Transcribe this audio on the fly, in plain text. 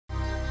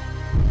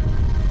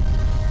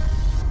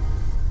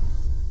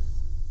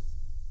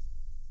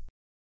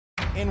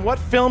In what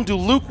film do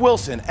Luke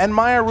Wilson and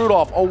Maya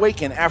Rudolph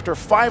awaken after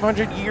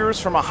 500 years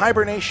from a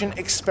hibernation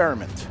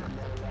experiment?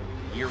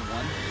 Year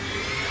one.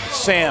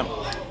 Sam.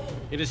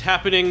 It is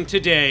happening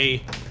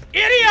today.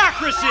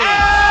 Idiocracy!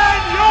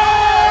 And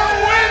your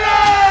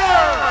winner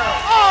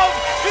of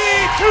the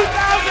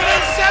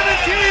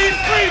 2017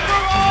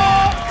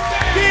 free-for-all,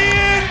 the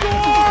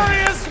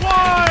Inglorious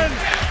One,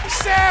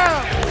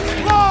 Samm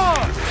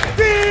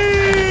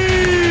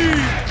Levine!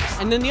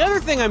 And then the other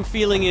thing I'm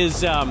feeling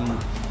is,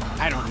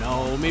 I don't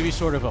know, maybe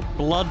sort of a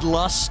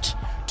bloodlust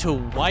to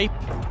wipe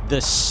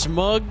the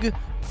smug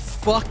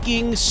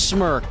fucking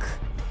smirk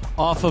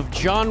off of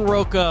John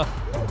Rocha,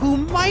 who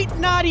might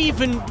not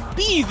even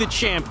be the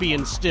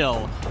champion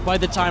still by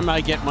the time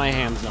I get my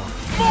hands on him.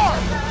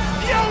 Mark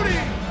Yodi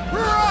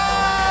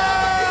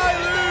Riley!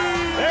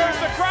 There's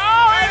the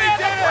crowd,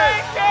 and and the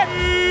break kick!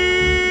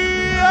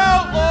 The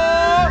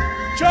Outlaw,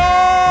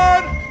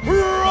 John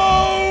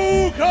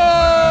Rocha!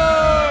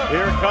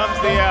 Here comes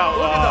the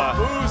Outlaw.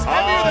 Look at the boos,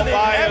 heavier than they've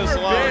ever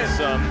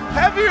been.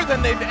 Heavier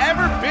than they've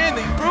ever been.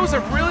 The boos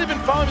have really been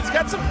following. He's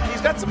got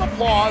some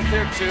applause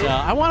there too.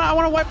 I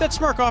want to wipe that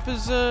smirk off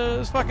his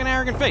fucking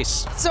arrogant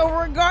face. So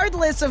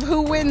regardless of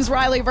who wins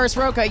Riley versus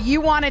Rocha,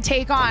 you want to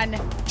take on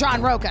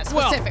John Rocha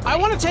specifically. Well, I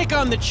want to take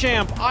on the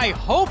champ. I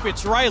hope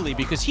it's Riley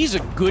because he's a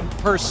good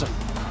person.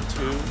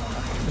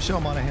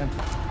 Michelle Monaghan.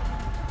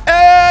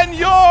 And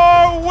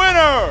your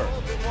winner!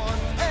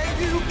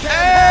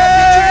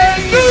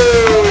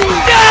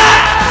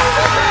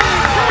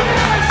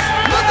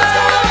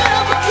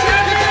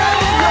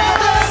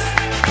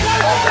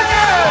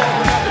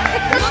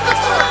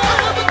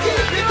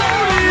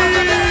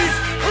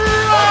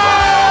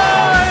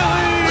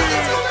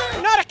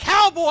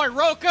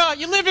 Rocha,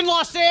 you live in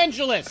Los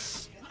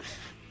Angeles.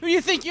 Who do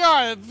you think you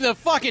are, the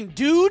fucking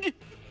dude?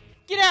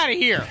 Get out of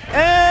here.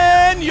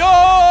 And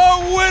your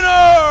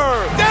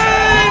winner,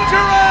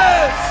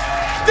 Dangerous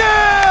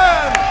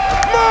Dan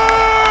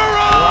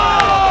Murrow!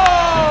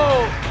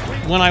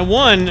 When I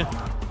won,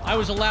 I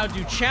was allowed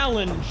to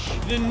challenge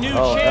the new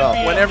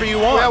champion. Whenever you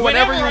want. Yeah,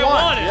 whenever you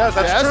want. Yes,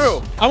 that's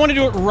true. I want to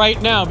do it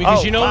right now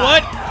because you know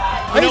what?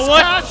 You know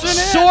what?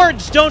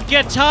 Swords don't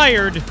get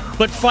tired,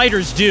 but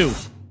fighters do.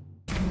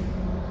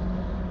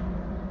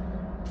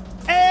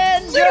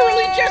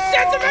 Literally just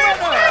said the man.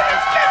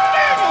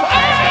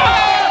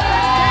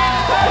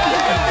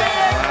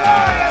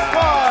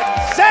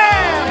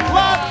 Samm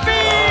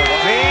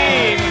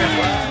Levine!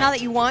 Now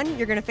that you won,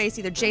 you're going to face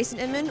either Jason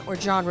Inman or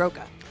John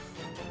Rocha.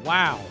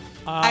 Wow.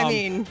 I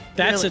mean,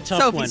 that's really, a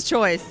tough Sophie's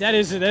choice. That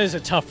is a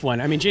tough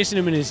one. I mean, Jason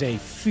Inman is a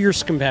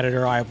fierce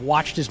competitor. I've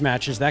watched his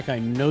matches. That guy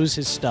knows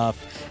his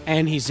stuff,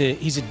 and he's a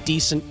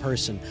decent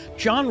person.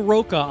 John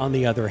Rocha, on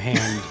the other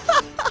hand,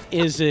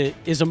 is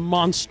a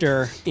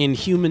monster in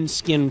human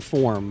skin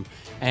form,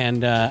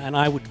 and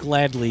I would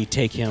gladly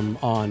take him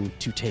on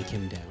to take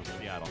him down.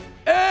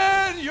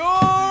 And your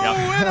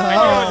winner!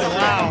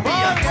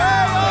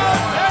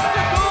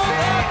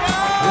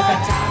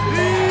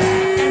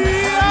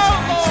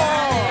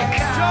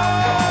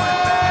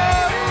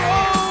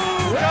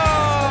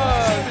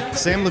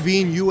 Samm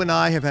Levine, you and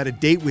I have had a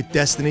date with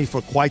destiny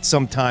for quite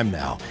some time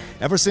now.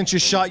 Ever since you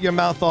shot your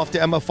mouth off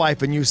to Emma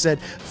Fyfe and you said,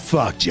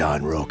 fuck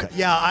John Rocha.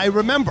 Yeah, I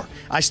remember.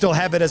 I still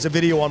have it as a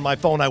video on my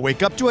phone. I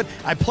wake up to it.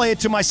 I play it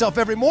to myself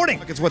every morning.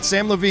 It's what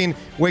Samm Levine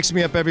wakes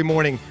me up every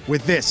morning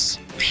with this.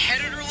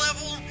 Competitor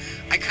level,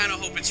 I kind of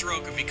hope it's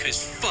Rocha because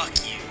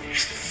fuck you.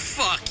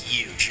 Fuck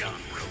you, John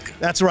Rocha.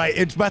 That's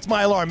right. That's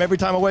my alarm every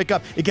time I wake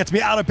up. It gets me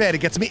out of bed.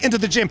 It gets me into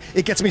the gym.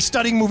 It gets me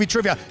studying movie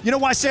trivia. You know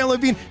why, Samm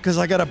Levine? Because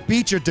I gotta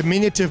beat your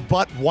diminutive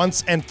butt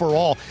once and for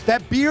all.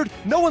 That beard,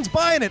 no one's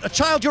buying it. A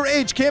child your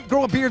age can't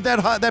grow a beard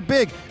that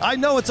big. I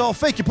know it's all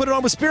fake. You put it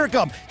on with spirit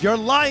gum. You're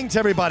lying to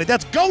everybody.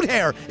 That's goat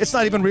hair. It's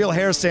not even real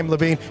hair, Samm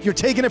Levine. You're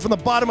taking it from the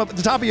bottom of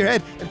the top of your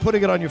head and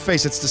putting it on your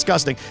face. It's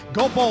disgusting.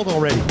 Go bald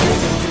already.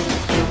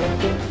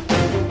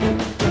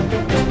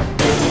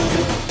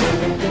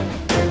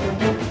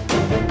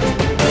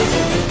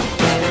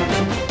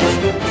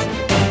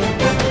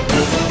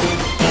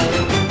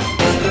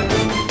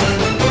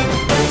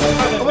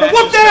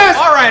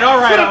 All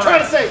right. That's what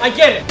I'm trying to say. I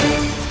get it.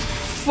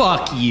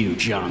 Fuck you,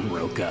 John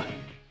Rocha.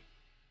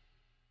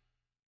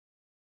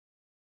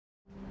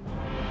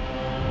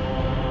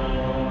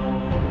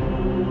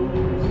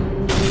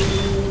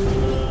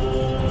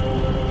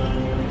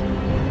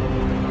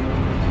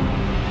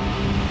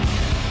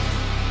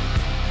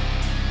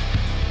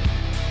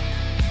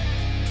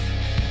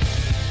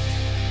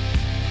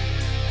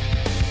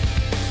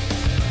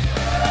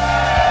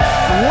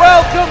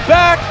 Welcome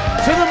back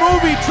to the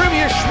Movie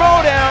Trivia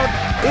Schmoedown.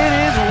 It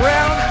is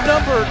round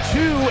number 2,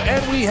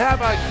 and we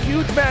have a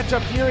huge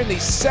matchup here in the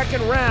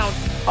second round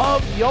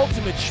of the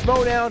Ultimate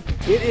Schmoedown.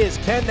 It is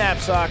Ken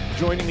Knapsack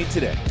joining me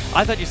today.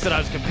 I thought you said I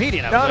was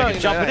competing. I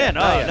was jumping in.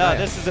 Oh, no,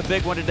 this is a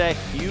big one today.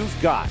 You've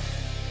got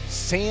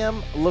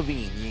Samm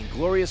Levine, the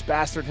Inglorious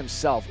Bastard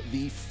himself,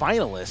 the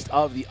finalist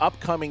of the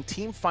upcoming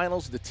team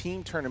finals of the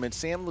team tournament.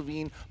 Samm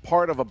Levine,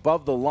 part of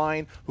Above the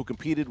Line, who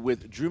competed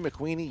with Drew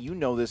McWeeny. You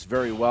know this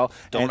very well.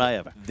 Don't I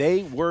ever.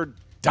 They were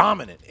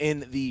dominant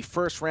in the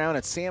first round,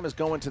 and Samm is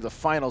going to the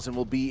finals and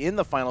will be in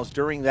the finals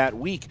during that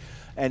week.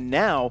 And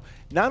now,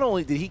 not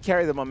only did he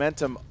carry the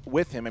momentum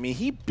with him, I mean,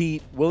 he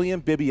beat William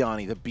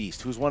Bibiani, the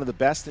Beast, who's one of the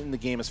best in the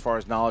game as far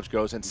as knowledge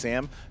goes, and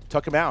Samm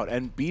took him out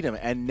and beat him.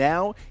 And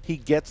now he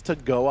gets to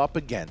go up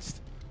against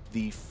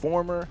the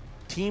former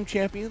team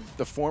champion,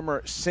 the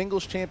former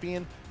singles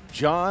champion,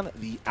 John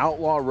the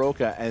Outlaw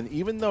Rocha. And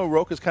even though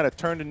Rocha's kind of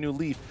turned a new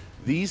leaf,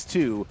 these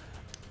two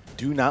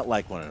do not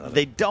like one another.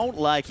 They don't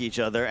like each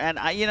other, and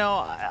I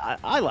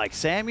like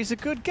Samm. He's a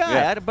good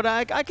guy, but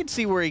I can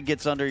see where he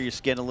gets under your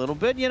skin a little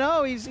bit. You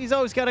know, he's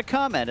always got a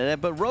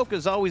comment, but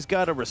Rocha's always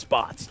got a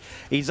response.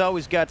 He's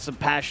always got some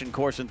passion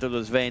coursing through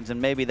those veins,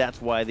 and maybe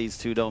that's why these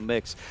two don't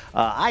mix.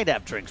 I'd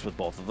have drinks with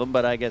both of them,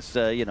 but I guess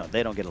they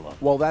don't get along.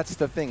 Well, that's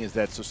the thing, is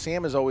that so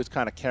Samm has always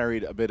kind of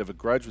carried a bit of a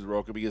grudge with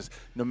Rocha, because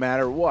no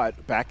matter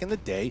what, back in the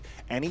day,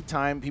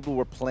 anytime people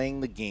were playing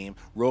the game,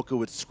 Rocha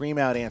would scream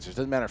out answers.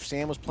 Doesn't matter if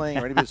Samm was playing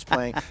or anybody was playing.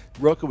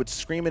 Rocha would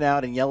scream it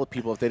out and yell at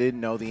people if they didn't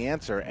know the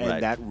answer,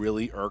 and that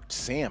really irked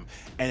Samm.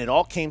 And it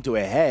all came to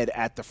a head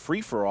at the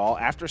free-for-all.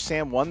 After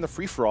Samm won the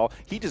free-for-all,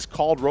 he just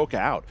called Rocha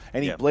out,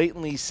 and he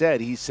blatantly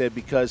said,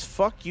 because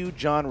fuck you,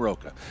 John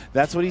Rocha.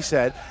 That's what he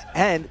said,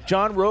 and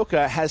John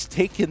Rocha has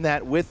taken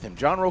that with him.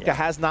 John Rocha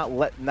has not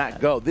let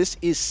that go. This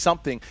is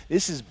something,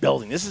 this is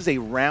building. This is a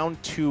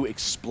round 2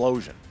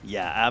 explosion.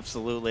 Yeah,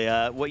 absolutely.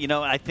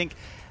 Well, I think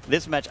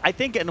this match,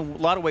 in a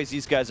lot of ways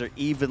these guys are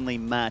evenly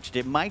matched.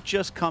 It might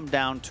just come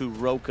down to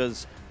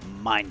Rocha's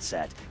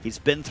mindset. He's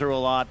been through a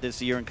lot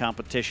this year in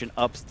competition,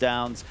 ups,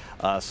 downs,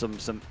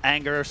 some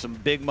anger, some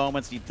big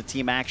moments, the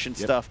team action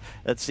stuff.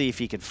 Let's see if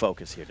he can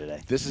focus here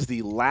today. This is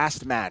the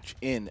last match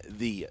in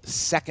the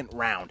second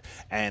round,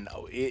 and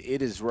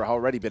it has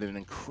already been an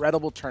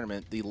incredible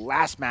tournament. The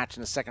last match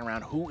in the second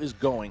round, who is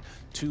going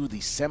to the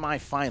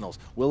semifinals?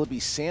 Will it be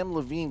Samm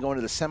Levine going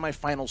to the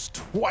semifinals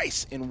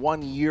twice in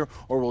 1 year,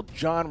 or will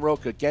John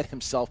Rocha get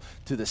himself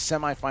to the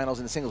semifinals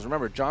in the singles?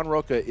 Remember, John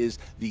Rocha was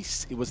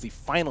the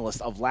finalist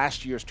of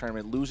last year's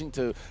tournament, losing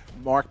to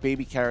Mark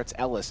Baby Carrots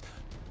Ellis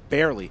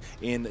barely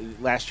in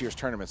last year's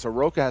tournament. So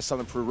Rocha has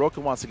something to prove.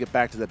 Rocha wants to get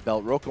back to that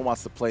belt. Rocha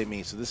wants to play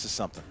me, so this is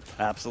something.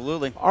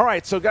 Absolutely. All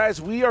right, so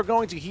guys, we are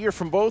going to hear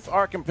from both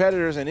our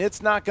competitors, and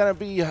it's not going to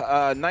be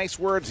nice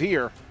words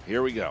here.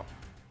 Here we go.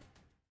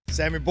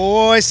 Sammy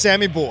boy,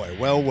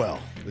 well,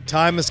 the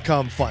time has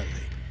come finally.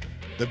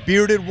 The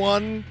bearded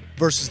one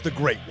versus the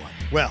great one.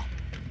 Well,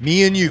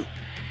 me and you,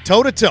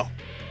 toe-to-toe.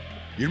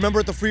 You remember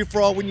at the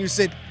free-for-all when you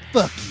said,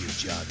 fuck you,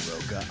 John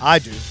Rocha? I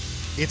do.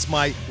 It's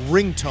my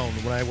ringtone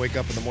when I wake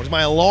up in the morning. It's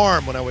my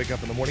alarm when I wake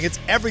up in the morning. It's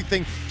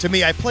everything to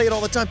me. I play it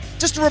all the time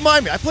just to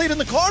remind me. I play it in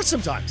the car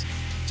sometimes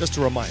just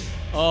to remind me.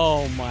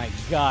 Oh my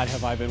God,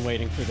 have I been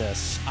waiting for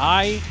this.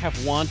 I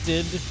have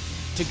wanted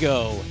to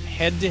go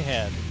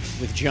head-to-head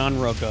with John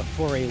Rocha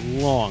for a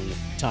long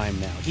time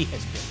now. He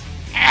has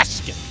been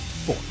asking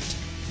for it.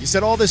 You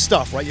said all this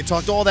stuff, right? You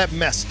talked all that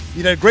mess.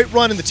 You had a great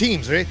run in the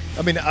teams, right?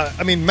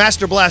 I mean,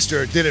 Master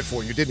Blaster did it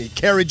for you, didn't he?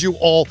 Carried you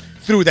all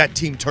through that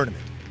team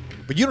tournament.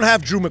 But you don't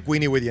have Drew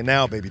McWeeny with you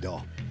now, baby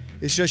doll.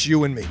 It's just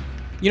you and me.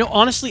 You know,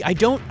 honestly, I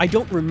don't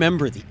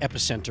remember the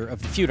epicenter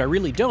of the feud. I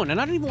really don't, and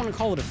I don't even want to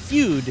call it a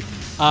feud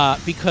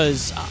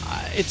because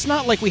it's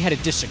not like we had a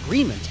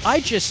disagreement.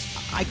 I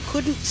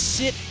couldn't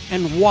sit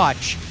and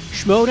watch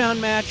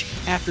Schmoedown match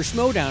after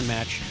Schmoedown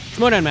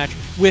match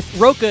with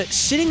Rocha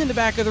sitting in the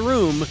back of the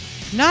room,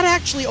 not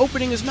actually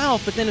opening his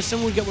mouth, but then if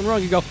someone would get one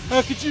wrong, you go,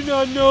 how could you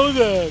not know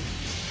that?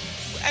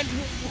 And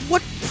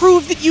what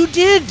proved that you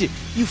did?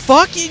 You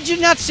fuck? You're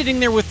not sitting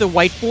there with the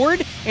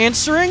whiteboard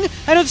answering.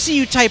 I don't see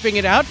you typing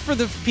it out for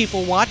the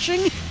people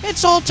watching.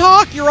 It's all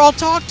talk. You're all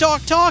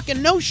talk,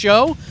 and no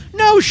show.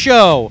 No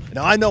show.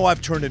 Now, I know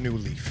I've turned a new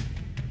leaf.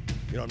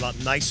 You know, I'm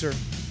not nicer.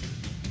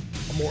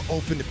 I'm more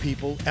open to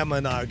people. Emma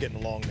and I are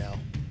getting along now.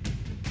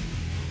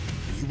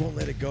 But you won't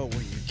let it go,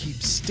 will you?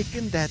 Keep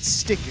sticking that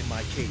stick in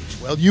my cage.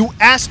 Well, you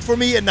asked for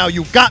me, and now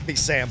you got me,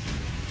 Samm.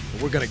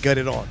 But we're going to get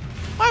it on.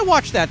 I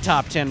watched that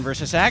top 10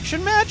 versus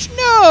action match.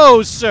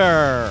 No,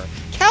 sir.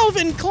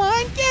 Calvin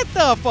Klein, get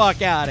the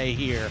fuck out of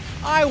here.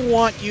 I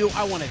want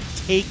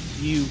to take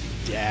you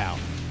down.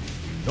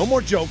 No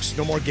more jokes,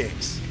 no more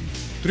games.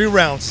 3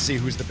 rounds to see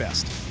who's the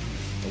best.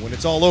 And when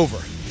it's all over,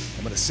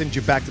 I'm going to send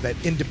you back to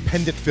that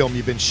independent film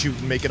you've been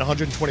shooting, making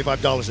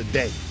 $125 a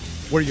day.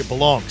 Where you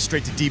belong,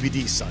 straight to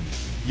DVD, son.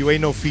 You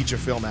ain't no feature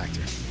film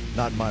actor.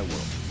 Not in my world.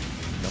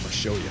 And I'm going to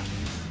show you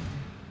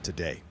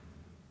today.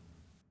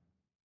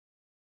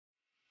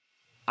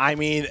 I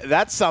mean,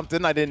 that's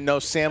something I didn't know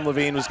Samm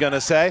Levine was going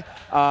to say,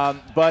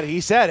 but he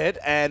said it,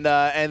 and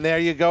there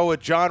you go with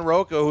John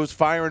Rocha, who's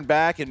firing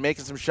back and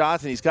making some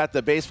shots, and he's got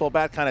the baseball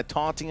bat kind of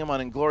taunting him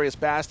on Inglorious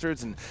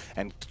Bastards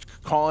and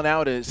calling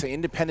out his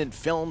independent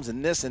films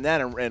and this and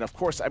that, and of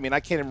course, I mean, I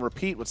can't even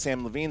repeat what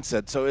Samm Levine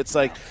said, so it's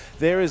like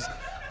there is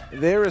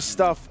there is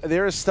stuff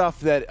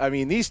that, I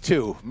mean, these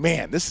two,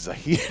 man, this is a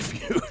heated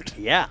feud.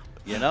 Yeah,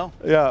 you know?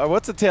 Yeah,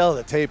 what's the tail of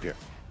the tape here?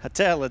 A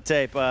tail of the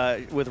tape.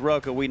 With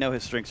Rocha, we know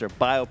his strengths are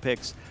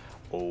biopics,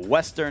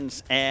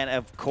 westerns, and,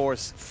 of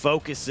course,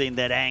 focusing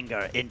that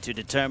anger into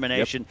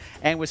determination. Yep.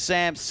 And with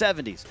Samm,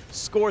 70s,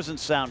 scores and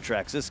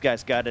soundtracks. This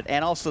guy's got it.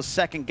 And also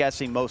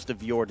second-guessing most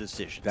of your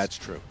decisions. That's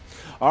true.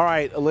 All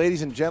right,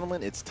 ladies and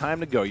gentlemen, it's time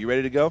to go. You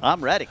ready to go?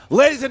 I'm ready.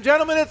 Ladies and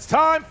gentlemen, it's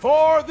time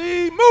for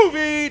the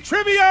Movie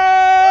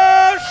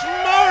Trivia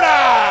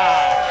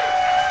Schmoedown.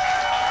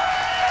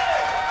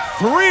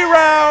 3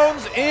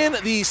 rounds in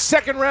the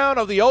second round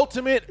of the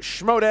Ultimate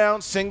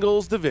Schmoedown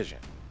Singles Division.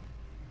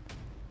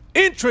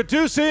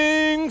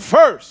 Introducing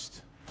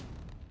first,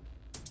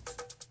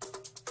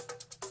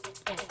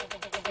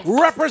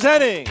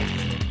 representing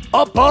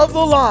Above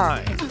the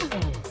Line,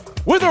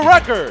 with a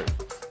record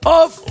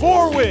of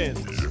 4 wins,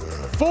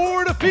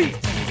 4 defeats.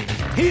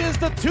 He is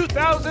the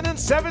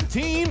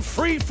 2017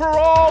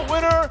 Free-for-All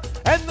winner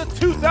and the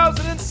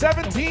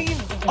 2017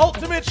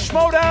 Ultimate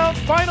Schmoedown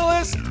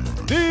finalist,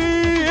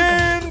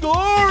 the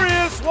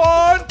Inglorious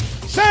One,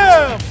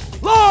 Samm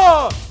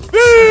Levine!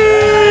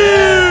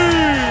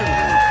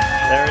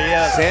 There he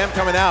is. Samm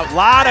coming out. A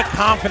lot of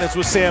confidence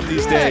with Samm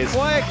these days.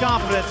 Quiet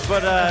confidence,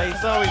 but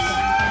he's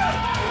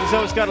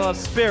always got a lot of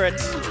spirit.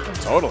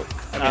 Totally.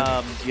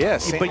 I mean,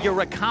 yes. But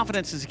your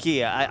confidence is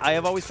key. I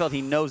have always felt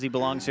he knows he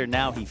belongs here.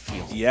 Now he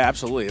feels it. Yeah,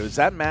 absolutely. It was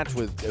that match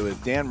with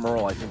Dan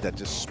Murrell, I think, that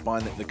just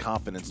spun the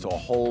confidence to a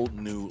whole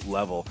new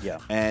level. Yeah.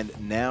 And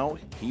now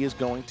he is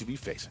going to be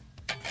facing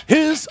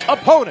his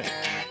opponent.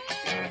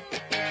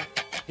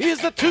 He is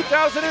the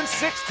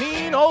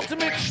 2016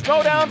 Ultimate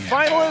Schmoedown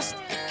finalist,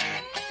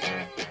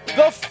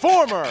 the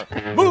former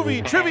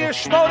Movie Trivia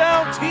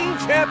Schmoedown team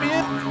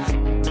champion,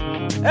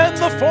 and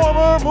the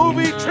former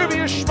Movie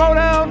Trivia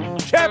Schmoedown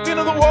champion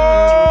of the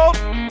world,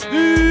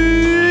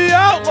 the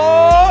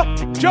Outlaw,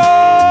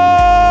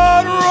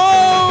 John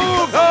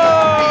Rocha!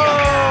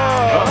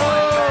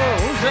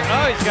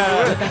 He's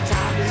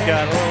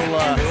got a little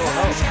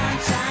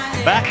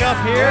back up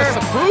here. There's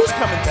some booze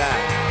coming back.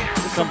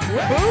 Some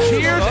booze.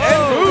 Cheers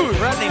and booze.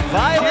 Threatening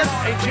violence.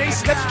 Hey,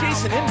 Jason, that's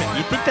Jason Inman.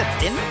 You think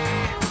that's Inman?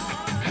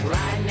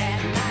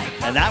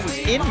 And that was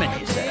Inman,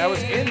 you said? That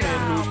was Inman,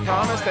 who's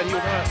promised that he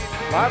was going to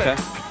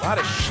a lot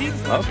of sheep.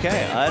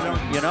 Okay, I don't,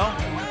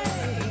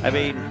 I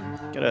mean,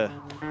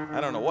 I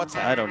don't know what's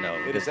happening. I don't know.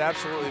 It is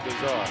absolutely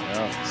bizarre.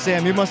 No.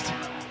 Sam, you must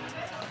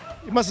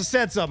have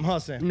said something, huh,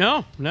 Sam?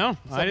 No,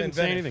 I didn't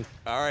say inventive. anything.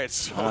 All right,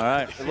 so All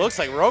right. it looks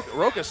like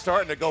Rocha's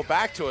starting to go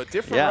back to a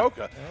different Yeah.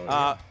 Rocha.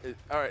 All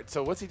right,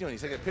 so what's he doing?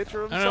 He's taking a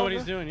picture of himself? I don't know what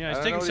he's doing. Yeah, he's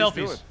I taking don't know what selfies.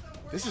 he's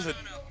doing. This is a...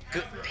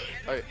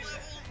 all right.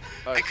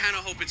 I kind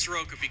of hope it's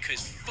Rocha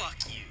because fuck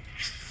you.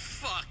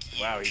 Fuck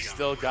you. Wow, he John.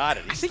 still got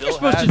it. I think you're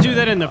supposed to do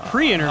that in the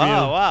pre-interview.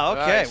 Oh, wow,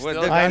 okay. Still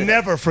Well, got I it.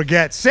 never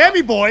forget.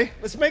 Sammy boy,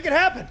 let's make it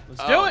happen.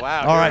 Let's do it.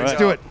 Wow, All here right, we let's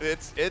go. do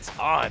it. It's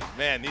on.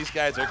 Man, these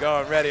guys are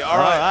going ready. all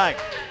right.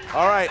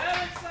 All right.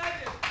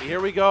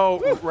 Here we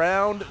go. Woo.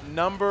 Round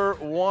number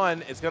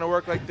 1. It's going to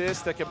work like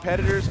this. The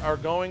competitors are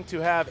going to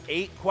have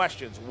 8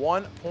 questions,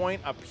 1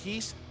 point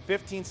apiece,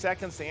 15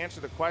 seconds to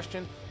answer the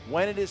question.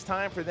 When it is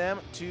time for them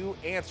to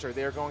answer,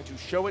 they're going to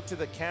show it to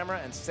the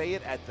camera and say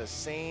it at the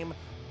same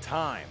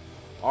time.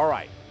 All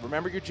right.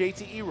 Remember your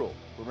JTE rule.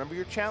 Remember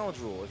your challenge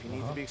rule. If you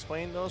need to be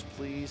explaining those,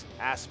 please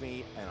ask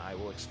me and I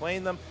will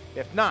explain them.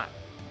 If not,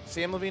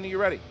 Samm Levine, you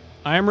ready?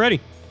 I am ready.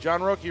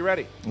 John Rocha, you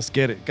ready? Let's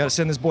get it. Got to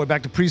send this boy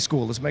back to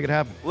preschool. Let's make it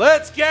happen.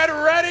 Let's get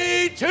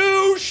ready to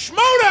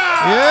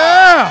Schmoedown!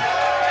 Yeah!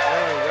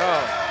 There we go.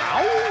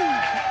 All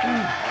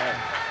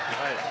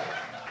right.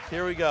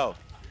 Here we go.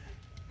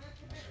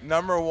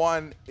 Number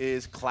 1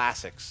 is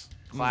classics.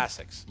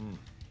 Classics.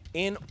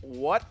 In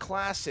what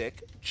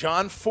classic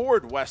John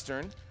Ford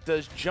Western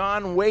does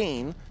John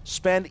Wayne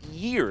spend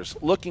years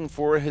looking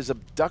for his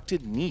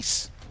abducted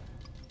niece?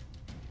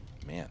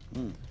 Man.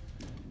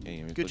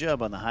 Good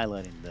job on the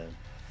highlighting the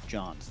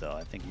Johns, though.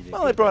 I think you did.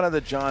 Well, good. I brought out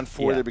the John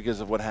Ford Yeah. there because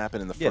of what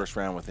happened in the Yeah. first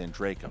round within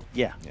Draco.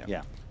 Yeah.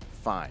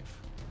 5,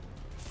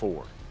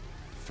 4,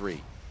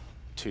 3,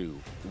 2,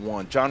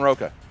 1. John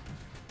Rocha.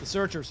 The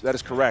Searchers. That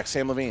is correct.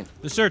 Samm Levine.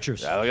 The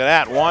Searchers. Yeah, look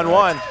at that.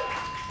 1-1.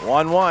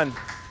 1-1.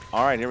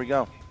 All right, here we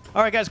go.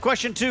 All right, guys,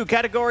 question 2.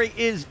 Category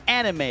is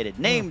animated.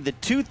 Name the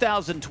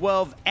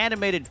 2012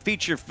 animated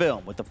feature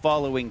film with the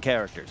following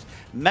characters: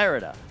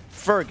 Merida,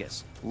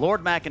 Fergus,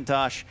 Lord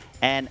Macintosh,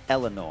 and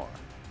Eleanor.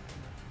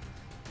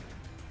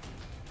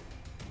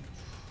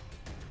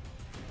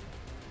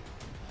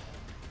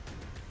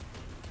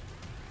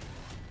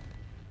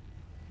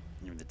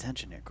 You're in the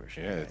tension here,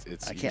 Christian. Yeah,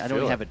 it's I you can't. I feel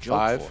don't it. have a joke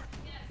 5, for.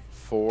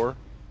 4,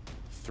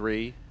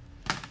 3,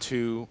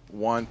 2,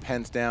 1.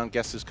 Pens down.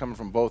 Guesses coming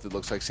from both. It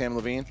looks like Samm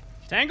Levine.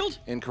 Tangled?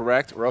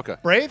 Incorrect. Rocha.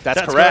 Brave?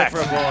 That's correct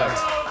correct. for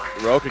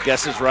a boy. Rocha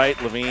guesses right.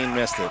 Levine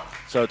missed it.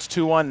 So it's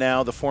 2-1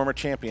 now. The former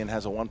champion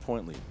has a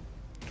 1-point lead.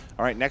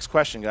 All right, next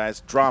question,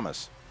 guys.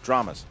 Dramas.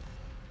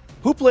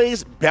 Who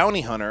plays bounty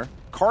hunter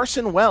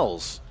Carson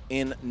Wells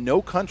in No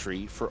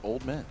Country for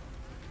Old Men?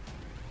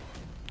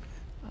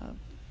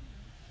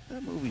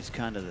 That movie's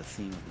kind of the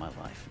theme of my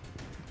life.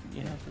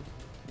 You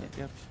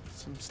have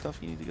some stuff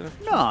you need to get off?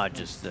 No,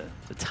 just the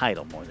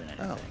title more than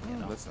anything. You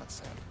know? That's not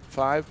sad.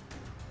 5,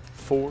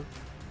 4,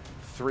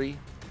 3,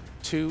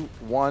 2,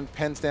 1.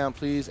 Pens down,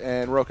 please.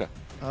 And Rocha.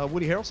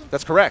 Woody Harrelson?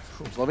 That's correct.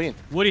 Levine.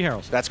 Woody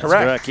Harrelson. That's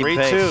correct. correct. Keep 3-2.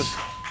 pace.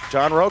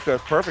 John Rocha,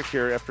 perfect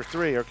here after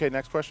 3. Okay,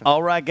 next question.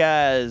 All right,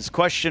 guys.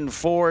 Question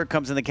 4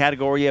 comes in the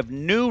category of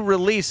new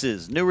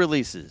releases. New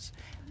releases.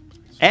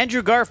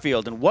 Andrew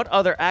Garfield and what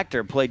other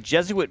actor played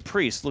Jesuit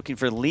priest looking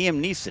for Liam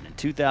Neeson in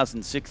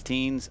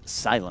 2016's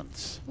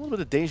Silence? A little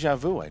bit of deja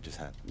vu I just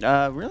had.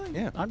 Really?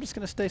 Yeah. I'm just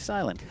going to stay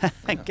silent.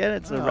 I get it.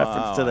 It's a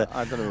reference to the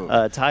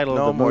title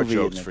no of the more movie.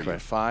 jokes for you.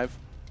 5,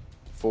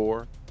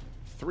 4,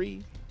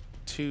 3,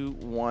 2,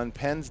 1.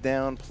 Pens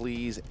down,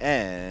 please.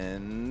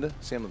 And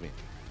Samm Levine.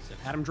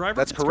 Adam Driver?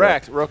 That's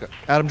correct. Rocha.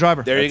 Adam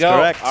Driver. There you That's go.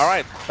 correct. All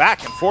right,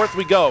 back and forth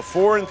we go.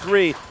 4 and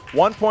 3.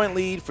 1 point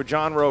lead for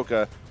John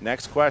Rocha.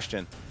 Next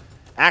question.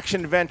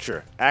 Action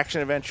adventure.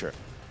 Action adventure.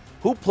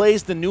 Who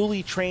plays the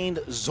newly trained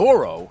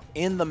Zorro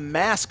in The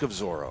Mask of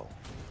Zorro?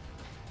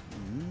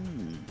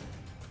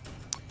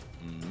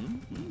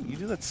 You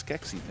do that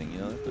Skeksis thing, you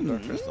know, the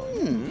Dark Crystal.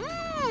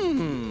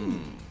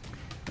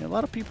 A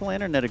lot of people on the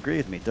internet agree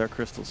with me. Dark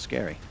Crystal's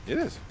scary. It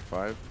is.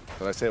 5.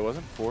 Did I say it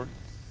wasn't? 4,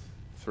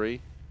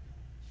 3,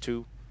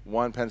 2,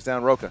 1. Pens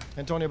down. Rocha.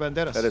 Antonio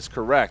Banderas. That is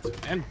correct.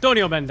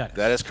 Antonio Banderas.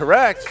 That is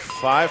correct.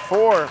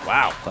 5-4.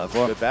 Wow.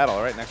 5-4. Good battle.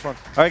 All right, next one.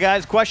 All right,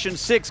 guys. Question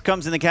 6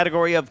 comes in the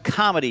category of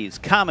comedies.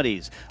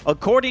 Comedies.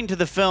 According to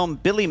the film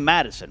Billy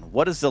Madison,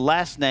 what is the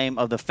last name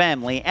of the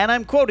family? And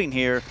I'm quoting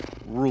here,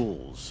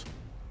 rules.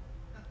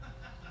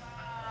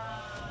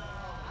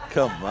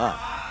 Come on.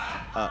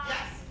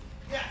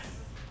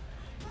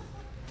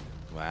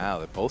 Wow,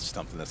 they're both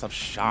stumped in this. I'm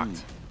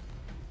shocked.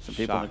 Some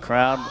people in the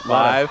crowd.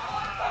 5,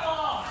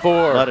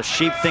 4. A lot of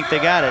sheep think they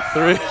got it.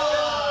 3,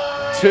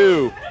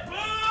 2,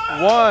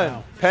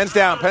 1. Pens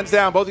down. Pens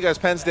down. Both of you guys,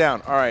 pens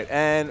down. All right,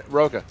 and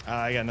Rocha.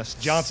 I got this.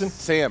 Johnson.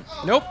 Sam.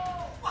 Nope.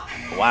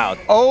 Wow.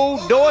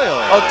 Oh,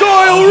 Doyle.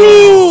 Doyle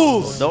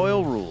rules.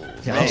 Doyle rules.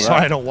 Yeah, I'm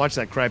sorry I don't watch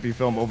that crappy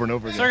film over and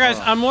over again. Sorry, guys.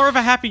 I'm more of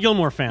a Happy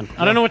Gilmore fan.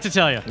 I don't know what to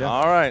tell you.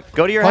 All right.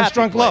 Go to your Punch happy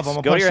Drunk place. Love. I'm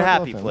a Go to Punch your Drunk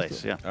happy Love fan.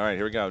 place. Yeah. All right,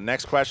 here we go.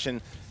 Next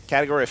question.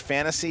 Category of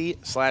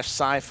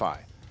fantasy/sci-fi.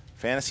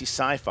 Fantasy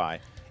sci-fi.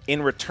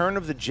 In Return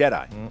of the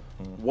Jedi,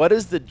 what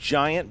is the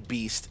giant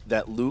beast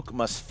that Luke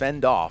must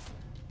fend off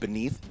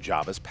beneath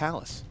Jabba's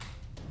palace?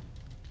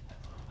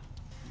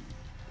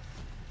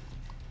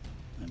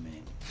 I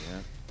mean,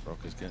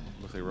 Rocha's getting.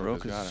 Looks like Rocha's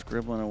Rocha's got it.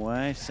 scribbling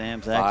away.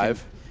 Sam's 5,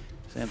 acting.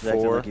 Sam's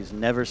acting 4, like he's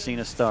never seen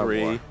a Star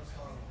 3, Wars.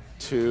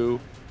 2,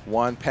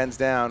 1. Pens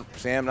down.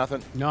 Sam,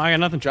 nothing. No, I got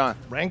nothing. John.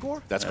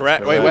 Rancor? That's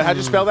correct. correct. Wait, how'd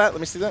you spell that? Let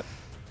me see that.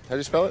 How'd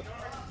you spell it?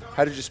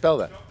 How did you spell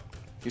that? Can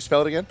you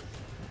spell it again?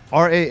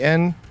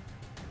 R-A-N-G-K-O-R.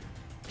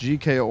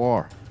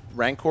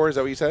 Rancor, is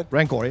that what you said?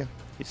 Rancor, yeah.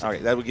 All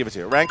right, that would give it to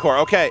you. Rancor.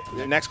 Okay,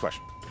 next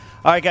question.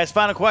 All right, guys,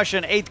 final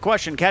question. 8th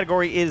question.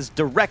 Category is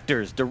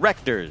directors.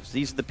 Directors.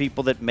 These are the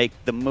people that make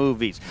the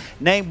movies.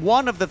 Name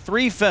one of the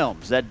 3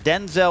 films that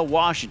Denzel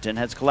Washington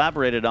has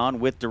collaborated on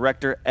with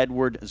director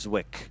Edward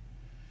Zwick.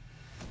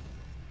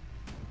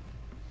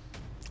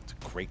 That's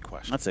a great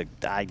question. That's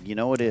you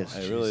know it is.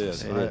 It really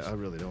is. I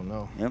really don't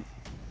know. Yep.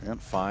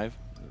 5.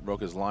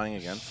 Rocha's lying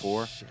again.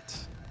 4,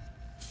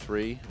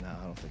 3, No,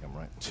 I don't think I'm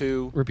right.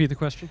 2. Repeat the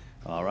question.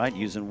 All right,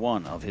 using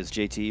one of his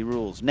JTE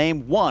rules.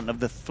 Name one of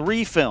the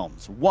 3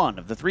 films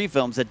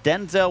that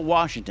Denzel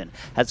Washington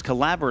has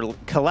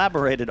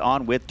collaborated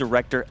on with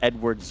director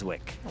Edward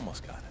Zwick.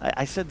 Almost got it.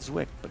 I said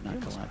Zwick, but not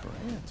collaborate.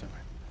 Yeah, it's all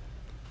right.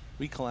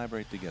 We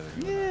collaborate together.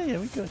 Yeah,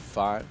 we could.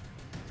 5,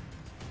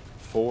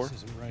 4,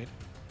 This isn't right.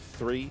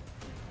 3,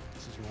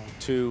 This is wrong.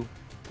 2,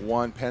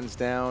 1. Pens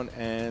down,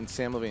 and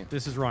Samm Levine.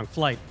 This is wrong.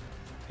 Flight.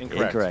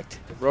 Incorrect.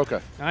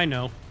 Rocha. I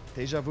know.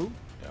 Deja vu?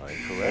 No,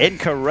 incorrect.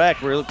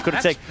 Incorrect. We're going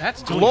to take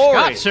That's Tony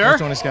Glory. Scott, sir.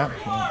 Tony Scott.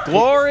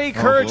 Glory,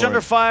 Courage Glory. Under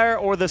Fire,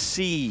 or The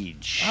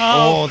Siege.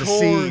 Oh, The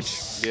course.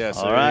 Siege. Yes,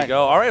 All there right. you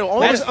go. All right.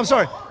 I'm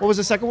sorry. What was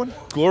the second one?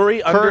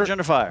 Glory Courage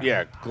Under Fire.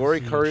 Yeah, Glory,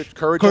 Courage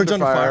Courage Under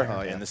Under Fire, Fire.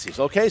 Oh, yeah. and The Siege.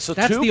 Okay, so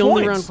That's 2 the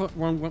only points.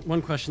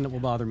 one question that will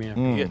bother me.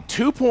 After. Yeah,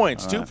 2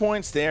 points. 2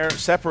 points there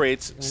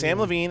separates Samm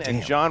Levine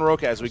and John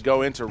Rocha as we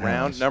go into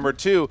round number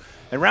 2.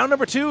 And round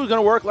number 2 is going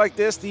to work like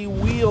this. The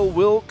wheel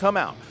will come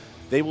out.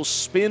 They will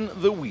spin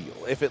the wheel.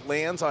 If it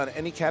lands on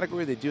any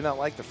category they do not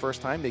like the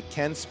first time, they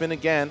can spin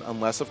again,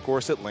 unless, of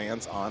course, it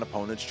lands on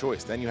opponent's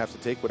choice. Then you have to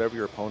take whatever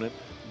your opponent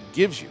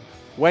gives you.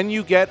 When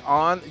you get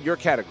on your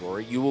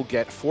category, you will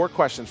get 4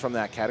 questions from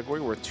that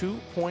category worth 2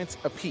 points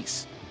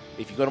apiece.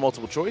 If you go to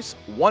multiple choice,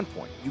 1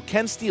 point. You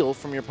can steal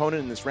from your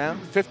opponent in this round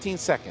 15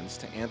 seconds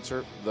to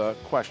answer the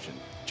question.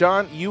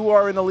 John, you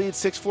are in the lead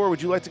 6-4.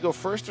 Would you like to go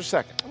first or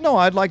second? No,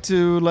 I'd like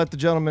to let the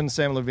gentleman,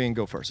 Samm Levine,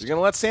 go first. You're going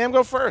to let Sam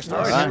go first. All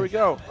right, right. here we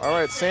go. All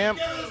right, Sam.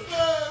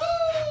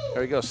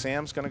 There we go.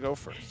 Sam's going to go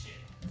first.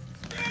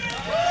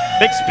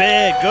 Big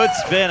spin. Good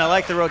spin. I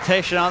like the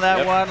rotation on that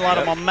Yep, one. A lot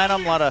yep. of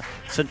momentum, a lot of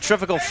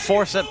centrifugal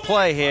force at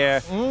play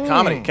here.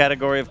 Comedy.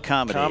 Category of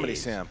comedy. Comedy,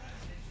 Sam.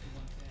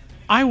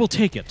 I will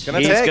take it. He's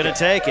going to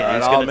take it. All right,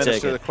 He's I'll going to take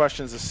administer it. the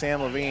questions to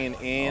Samm Levine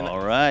in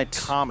All right.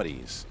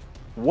 comedies.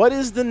 What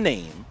is the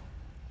name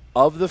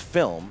of the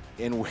film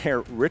in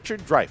where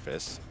Richard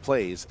Dreyfuss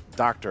plays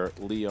Dr.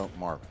 Leo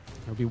Marvin?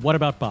 It would be What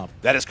About Bob?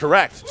 That is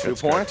correct. That's 2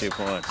 points. correct, 2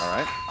 points. All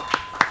right.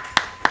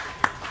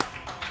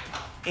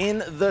 In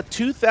the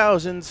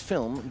 2000s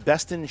film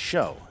Best in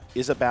Show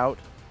is about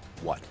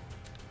what?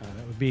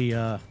 That would be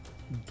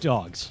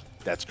dogs.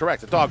 That's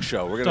correct. A dog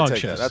show. We're going Dog to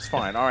take shows. that. That's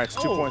fine. All right, it's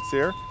 2 points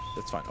there.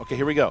 That's fine. Okay,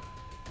 here we go.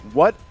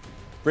 What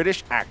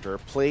British actor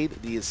played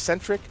the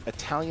eccentric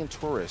Italian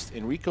tourist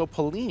Enrico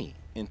Pollini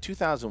in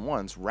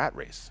 2001's Rat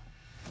Race?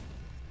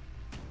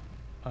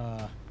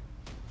 I'm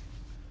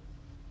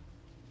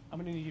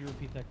going to need you to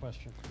repeat that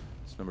question.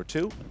 It's number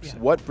 2. Yeah.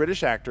 What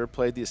British actor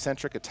played the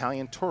eccentric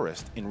Italian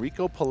tourist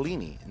Enrico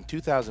Pollini in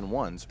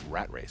 2001's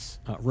Rat Race?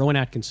 Rowan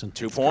Atkinson.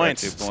 2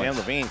 points. 2 points. Samm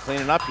Levine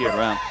cleaning up here. Good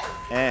round.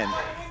 And,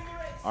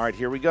 all right,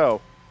 here we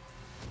go.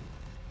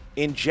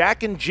 In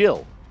Jack and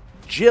Jill,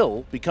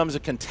 Jill becomes a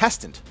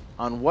contestant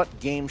on what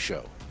game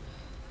show?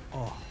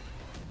 Oh.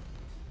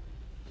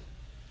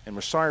 And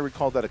we're sorry we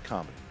called that a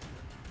comedy.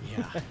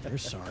 Yeah, you're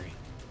sorry.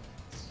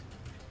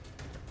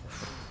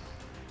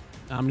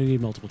 I'm going to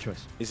need multiple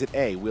choice. Is it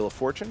A, Wheel of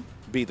Fortune,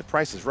 B, The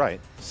Price is Right,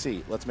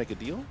 C, Let's Make a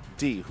Deal,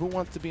 D, Who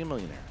Wants to Be a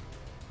Millionaire?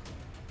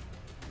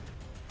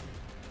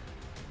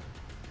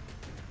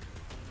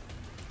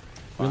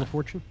 Wheel of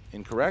Fortune?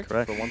 Incorrect.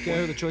 Correct. For 1 Can I hear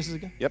point. the choices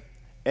again? Yep.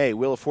 A,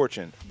 Wheel of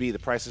Fortune, B, The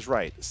Price is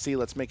Right, C,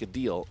 Let's Make a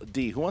Deal,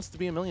 D, Who Wants to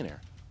Be a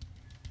Millionaire?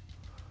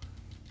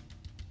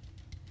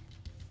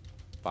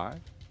 5,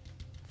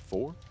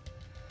 4,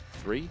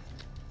 3,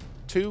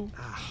 2,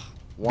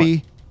 1.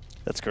 B.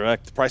 That's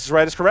correct. Price is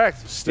Right is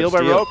correct. Steal by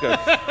steal.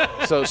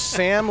 Rocha. So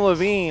Samm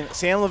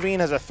Levine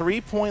has a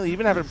 3-point lead,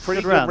 even having a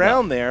pretty Good good round,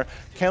 round, there.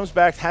 Comes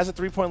back, has a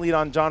 3-point lead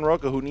on John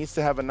Rocha, who needs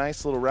to have a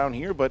nice little round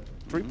here, but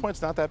 3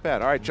 points not that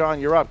bad. All right, John,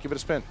 you're up. Give it a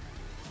spin.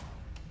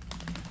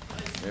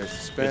 There's the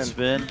spin.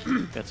 Good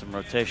spin. Got some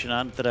rotation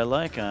on it that I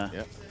like.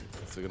 Yep.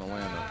 It's going to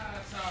land on.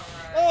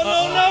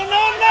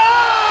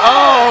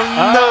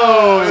 Oh,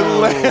 no, it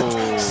lands.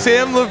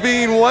 Samm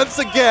Levine once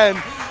again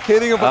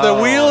hitting him, but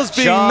the wheel is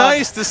being John.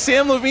 nice to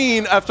Samm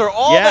Levine. After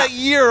all that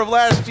year of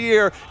last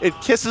year, it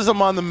kisses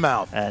him on the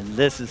mouth. And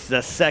this is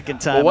the second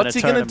time Well, what's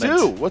in he a going to do?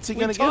 tournament. What's he We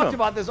going to give talked him?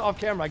 about this off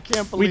camera. I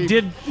can't believe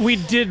We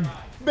did.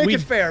 Make we-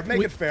 it fair.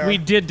 Make it fair. We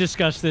did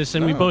discuss this,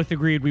 and we both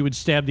agreed we would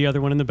stab the other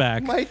one in the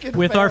back Make it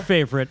with fair. our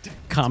favorite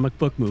comic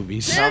book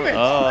movies. Damn it. Oh,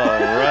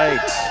 right.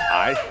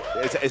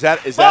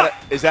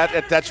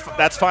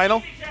 That's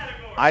final?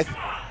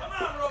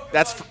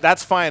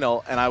 That's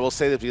final, and I will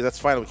say that because that's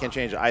final, we can't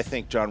change it. I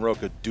think John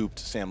Rocha duped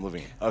Samm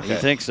Levine. Okay. You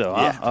think so?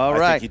 Yeah. Huh? All I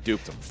right. think he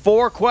duped him.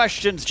 4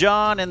 questions,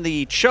 John, in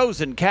the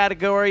chosen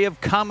category of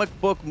comic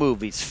book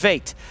movies.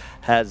 Fate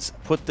has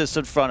put this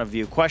in front of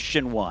you.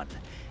 Question 1.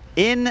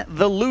 In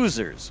The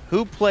Losers,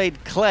 who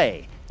played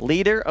Clay,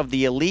 leader of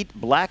the elite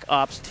Black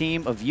Ops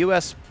team of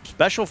U.S.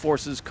 Special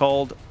Forces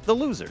called The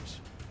Losers?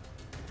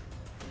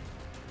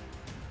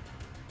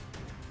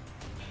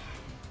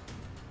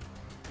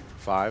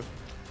 Five.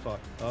 Fuck.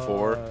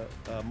 4.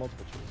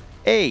 Multiple choice.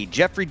 A.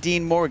 Jeffrey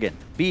Dean Morgan.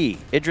 B.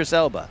 Idris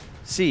Elba.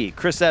 C.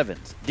 Chris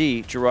Evans.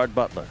 D. Gerard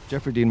Butler.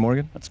 Jeffrey Dean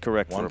Morgan. That's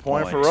correct. 1 for a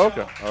point for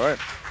Rocha. All right.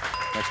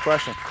 Next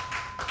question.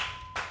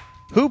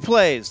 Who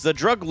plays the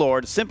drug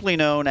lord simply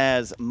known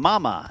as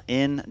Mama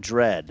in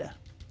Dread?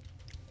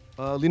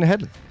 Lena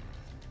Headey.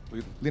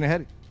 Lena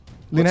Headey.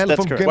 Lena Headey that's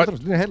from correct. Game What? of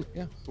Thrones. Lena Headey.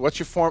 Yeah. What's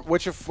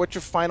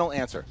your final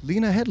answer?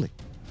 Lena Headey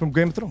from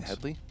Game of Thrones.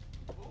 Headley?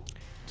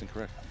 It's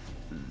incorrect.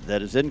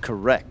 That is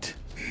incorrect.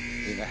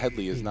 Lena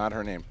Headley is not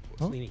her name.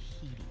 It's Lena Headey.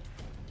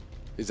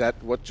 Is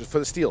that what for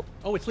the steal?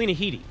 Oh, it's Lena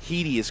Headey.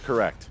 Headey is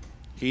correct.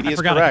 Headey I is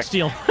forgot I could correct.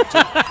 steal.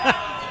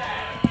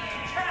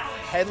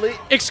 Headley.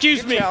 Excuse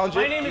You can me. challenge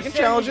My it. name You is can Samm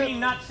challenge it. Levine,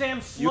 not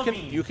Sam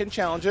Levine. You can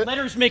challenge it.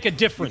 Letters make a You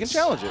difference. can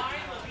challenge it.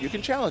 You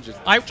can challenge it.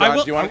 I John,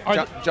 will- do you want are-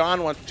 John,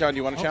 do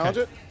you want to challenge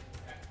it?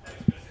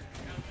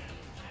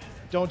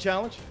 Don't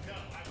challenge.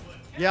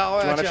 Yeah.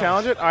 Do you want to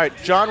challenge it? All right.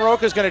 John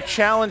Rocha is going to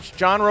challenge.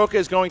 John Rocha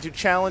is going to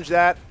challenge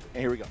that.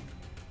 And here we go.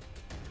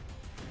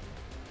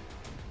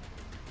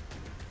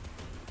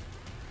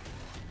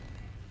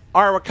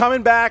 All right, we're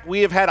coming back.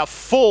 We have had a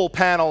full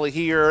panel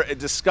here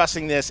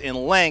discussing this in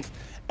length,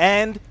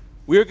 and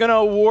we're going to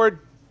award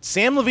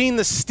Samm Levine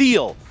the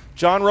steal.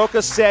 John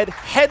Rocha said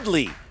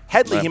Headley.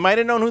 Headley. Right. He might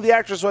have known who the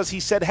actress was. He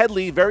said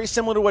Headley, very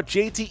similar to what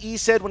JTE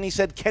said when he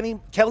said Kelly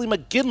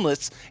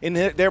McGinless in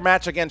their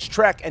match against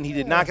Trek, and he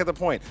did not get the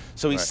point.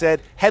 So he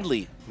said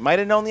Headley. Might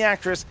have known the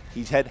actress.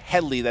 He said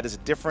Headley. That is a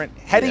different.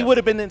 Headey would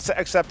have been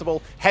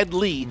acceptable.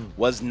 Headley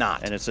was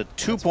not. And it's a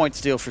 2-point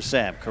steal for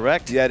Sam,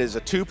 correct? That is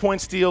a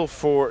 2-point steal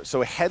for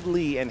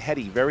Headley and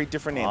Heady. Very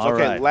different names. All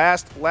okay, right.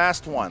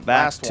 last one.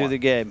 Back last to one. the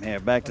game here.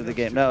 Back to the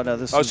game. No,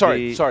 this Oh, is sorry.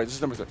 the- Sorry. This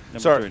is number 3. Number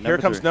sorry. three, Here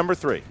number comes three. number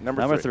 3.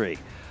 Number 3.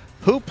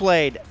 Who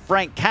played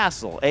Frank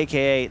Castle,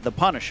 a.k.a. The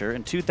Punisher,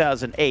 in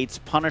 2008's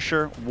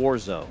Punisher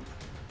Warzone?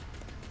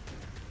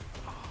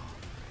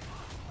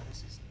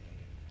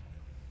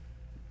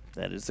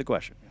 That is the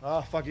question.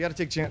 Oh, fuck. You got to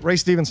take chance. Ray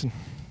Stevenson.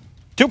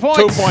 2 points.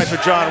 2 points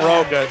for John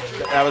Rocha.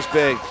 That was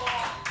big.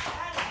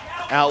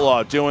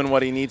 Outlaw doing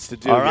what he needs to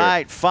do. All here.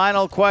 right,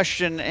 final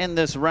question in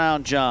this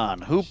round,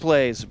 John. Who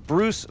plays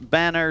Bruce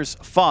Banner's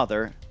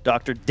father,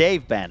 Dr.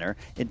 Dave Banner,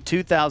 in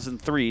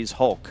 2003's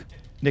Hulk?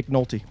 Nick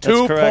Nolte. That's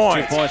 2 correct.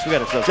 points. 2 points. We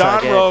got ourselves John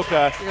tie game.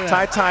 Rocha,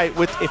 tie.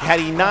 If had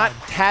he not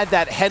had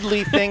that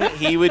Headley thing,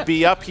 he would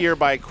be up here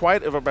by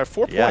about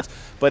 4 points.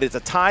 But it's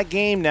a tie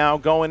game now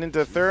going into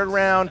the third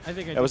round.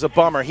 That was a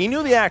bummer. He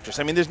knew the actress.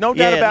 I mean, there's no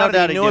doubt about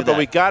it. He knew it, but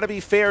we got to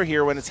be fair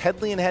here. When it's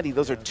Headley and Hetty,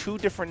 those are two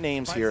different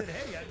names here.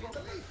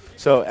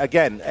 So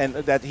again, and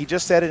that he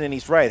just said it, and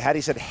he's right. Had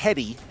he said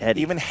Hetty,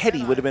 even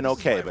Hetty would have been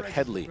okay, but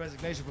Headley.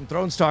 Resignation from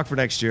Thrones talk for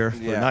next year.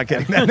 Yeah. Not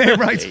getting that name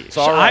right. It's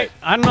all right.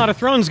 I'm not a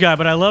Thrones guy,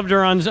 but I loved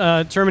her on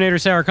Terminator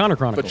Sarah Connor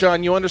Chronicles. But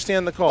John, you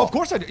understand the call? Of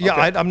course I do. Yeah,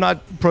 Okay. I'm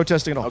not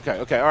protesting at all.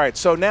 Okay, all right.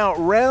 So now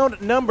round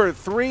number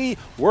 3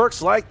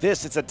 works like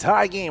this. It's a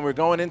tie game. We're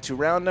going into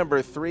round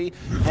number 3,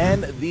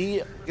 and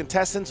the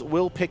contestants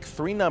will pick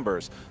 3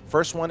 numbers.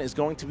 First one is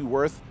going to be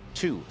worth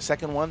 2.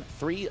 Second one,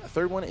 3.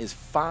 Third one is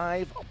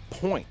 5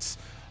 points.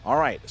 All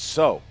right,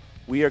 so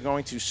we are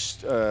going to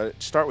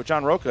start with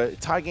John Rocha.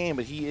 Tie game,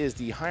 but he is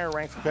the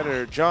higher-ranked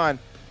competitor. John,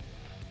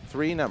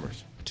 3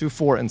 numbers. 2,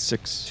 4, and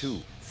 6. 2,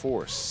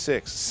 4,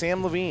 6.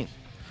 Samm Levine.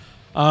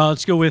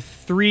 Let's go with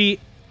 3,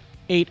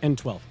 8, and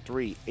 12.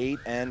 3, 8,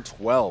 and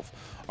 12.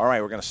 All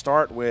right, we're going to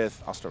start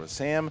with, I'll start with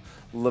Samm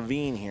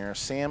Levine here.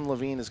 Samm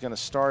Levine is going to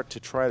start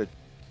to try to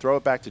throw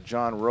it back to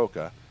John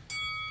Rocha.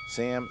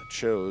 Sam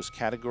chose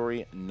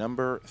category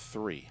number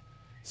 3.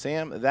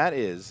 Sam, that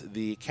is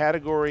the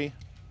category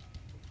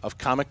of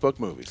comic book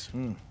movies.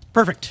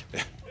 Perfect.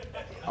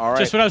 All right.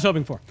 Just what I was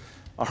hoping for.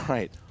 All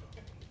right.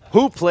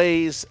 Who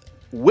plays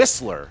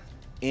Whistler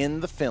in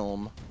the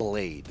film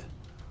Blade?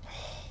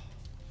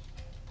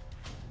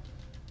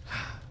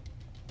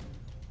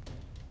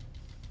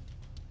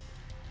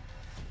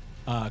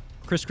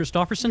 Chris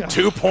Christopherson.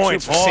 2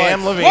 points for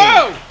Samm Levine.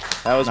 Whoa!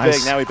 That was Nice.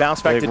 big. Now we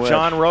bounce back Big to win.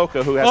 John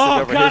Rocha, who has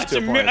to go for his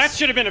 2 points. that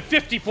should have been a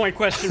 50-point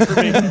question for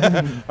me.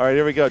 All right,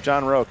 here we go.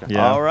 John Rocha.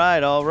 Yeah. All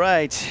right, all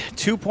right.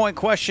 2-point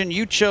question.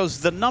 You chose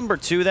the number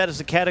 2. That is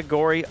the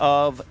category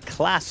of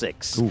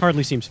classics.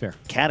 Hardly seems fair.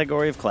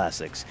 Category of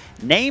classics.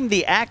 Name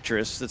the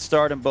actress that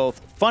starred in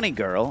both Funny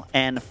Girl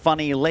and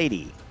Funny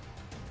Lady.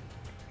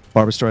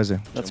 Barbara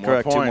Streisand. That's 2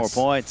 more correct. 2 more points.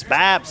 points.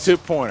 Babs.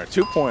 2-pointer.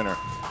 2-pointer.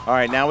 All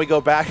right, now we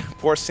go back.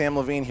 Poor Samm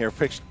Levine here.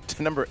 Picks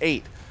to number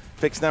 8.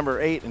 Picks number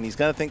 8, and he's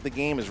going to think the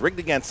game is rigged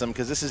against him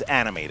because this is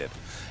animated.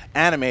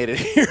 Animated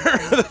here.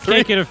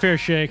 Can't get a fair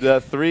shake. The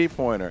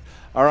 3-pointer.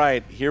 All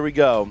right, here we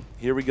go.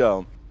 Here we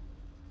go.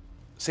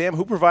 Sam,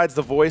 who provides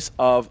the voice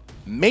of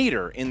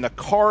Mater in the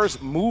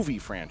Cars movie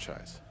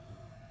franchise?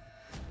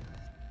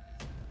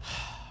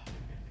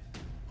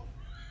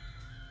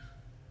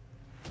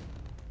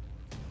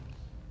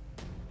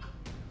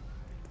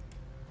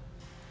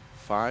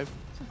 Five,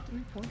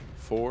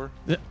 4.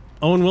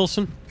 Owen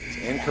Wilson.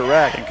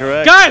 Incorrect.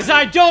 Incorrect. Guys,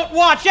 I don't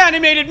watch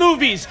animated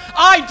movies.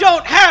 I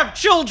don't have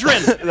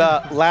children.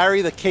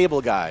 Larry the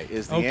Cable Guy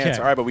is the Okay.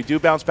 answer. All right, but we do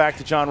bounce back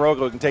to John Rocha,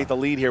 who can take the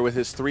lead here with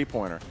his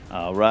 3-pointer.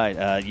 All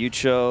right. You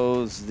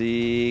chose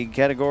the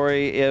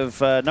category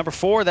of number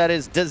 4. That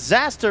is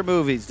disaster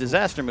movies.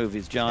 Disaster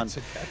movies, John.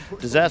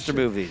 Disaster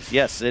movies.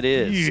 Yes, it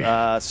is.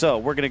 So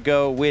we're going to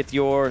go with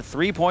your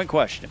 3-point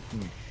question.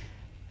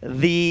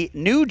 The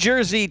New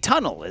Jersey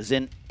Tunnel is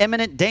in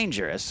imminent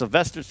danger as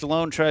Sylvester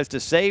Stallone tries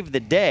to save the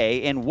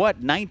day in what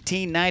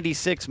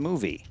 1996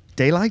 movie?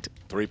 Daylight?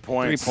 3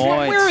 points. 3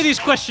 points. Where are these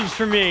questions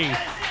for me?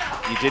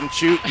 You didn't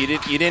choose. You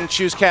didn't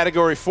choose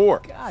category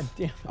 4. God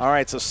damn. All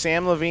right, so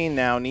Samm Levine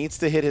now needs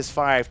to hit his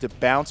 5 to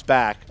bounce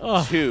back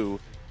to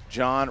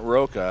John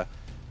Rocha,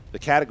 the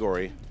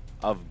category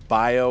of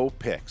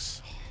biopics.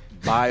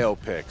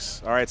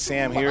 Biopics. All right,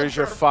 Sam, here's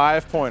your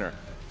 5-pointer.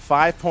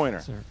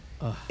 5-pointer.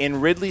 In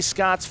Ridley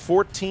Scott's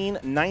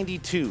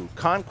 1492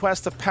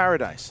 Conquest of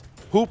Paradise,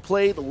 who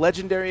played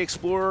legendary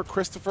explorer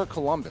Christopher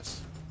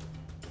Columbus?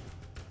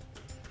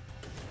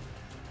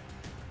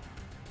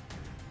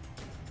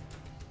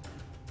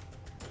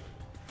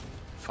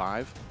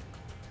 Five.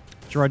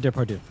 Gerard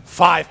Depardieu.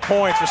 5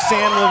 points for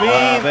Samm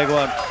Levine. Big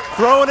one.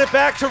 Throwing it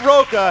back to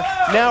Rocha.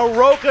 Now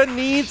Rocha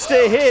needs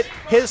to hit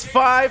his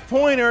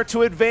 5-pointer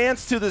to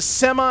advance to the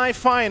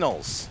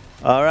semifinals.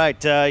 All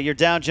right, you're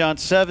down, John.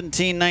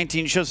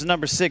 17-19 shows the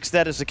number 6.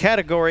 That is the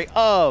category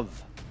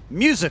of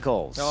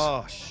musicals.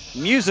 Oh,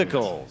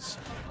 musicals.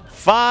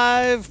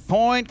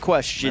 5-point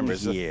question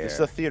Remember, here. this is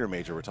a theater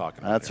major we're talking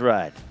about. That's here.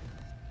 right.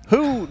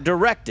 Who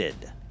directed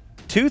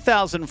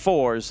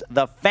 2004's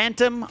The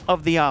Phantom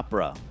of the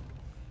Opera?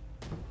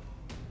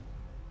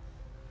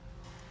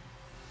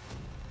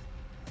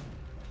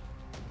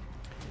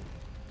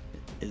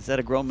 Is that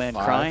a grown man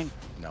 5. crying?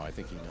 No, I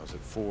think he knows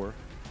it. 4,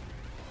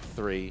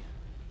 3,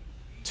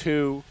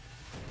 2.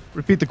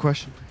 Repeat the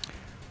question.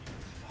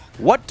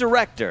 What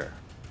director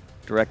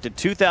directed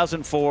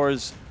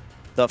 2004's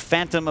The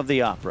Phantom of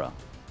the Opera?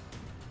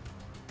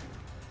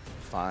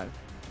 5,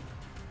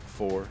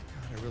 4,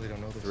 I really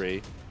don't know this.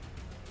 3,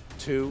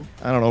 2.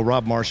 I don't know.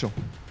 Rob Marshall.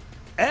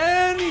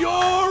 And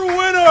your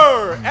winner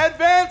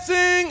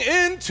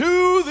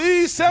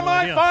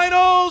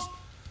semifinals,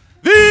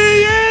 the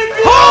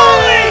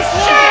Inglorious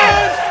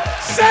One,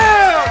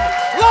 Samm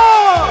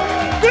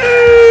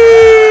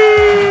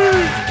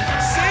Levine!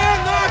 Sam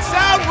knocks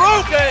out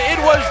Rocha. It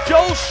was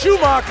Joel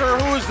Schumacher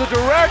who was the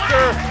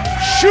director.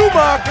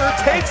 Schumacher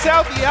takes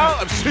out the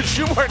Outlaw.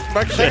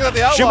 Schumacher take out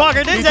the Outlaw.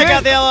 Schumacher did take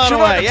out the Outlaw.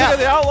 Schumacher took out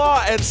the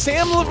Outlaw, and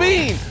Samm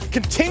Levine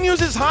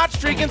continues his hot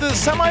streak into the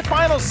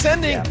semifinals,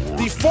 sending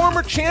the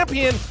former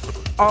champion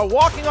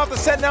walking off the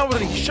set now,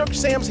 but he shook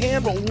Sam's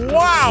hand. But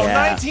wow,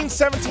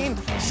 1917,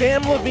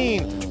 Samm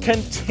Levine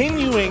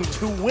continuing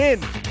to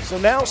win. So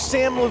now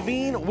Samm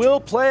Levine will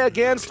play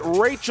against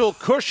Rachel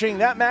Cushing.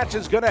 That match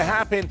is going to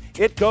happen.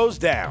 It goes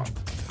down.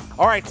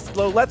 All right,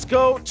 so let's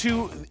go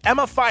to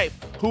Emma Fife,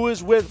 who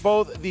is with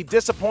both the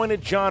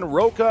disappointed John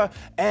Rocha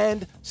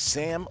and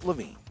Samm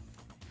Levine.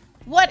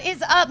 What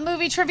is up,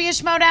 Movie Trivia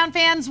Schmoedown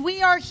fans?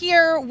 We are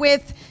here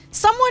with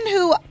someone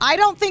who I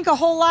don't think a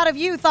whole lot of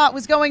you thought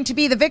was going to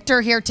be the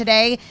victor here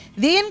today,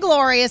 the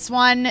Inglorious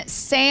One,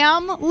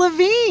 Samm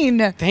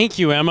Levine. Thank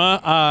you,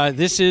 Emma.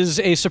 This is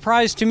a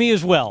surprise to me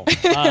as well.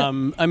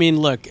 I mean,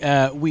 look,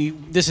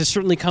 this has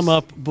certainly come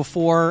up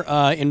before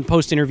in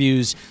post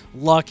interviews.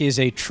 Luck is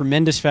a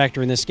tremendous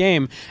factor in this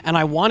game, and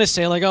I want to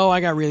say like, oh, I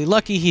got really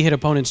lucky. He hit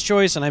opponent's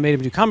choice, and I made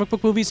him do comic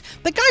book movies.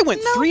 The guy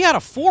went 3 out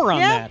of 4 on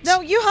that.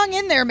 No, you hung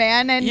in there,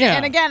 man.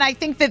 And again, I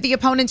think that the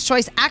opponent's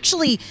choice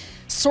actually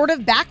sort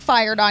of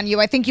backfired on you.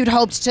 I think you'd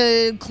hoped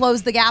to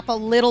close the gap a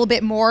little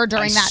bit more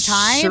during that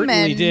time.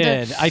 Certainly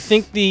did. I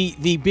think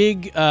the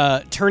big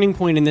turning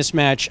point in this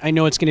match, I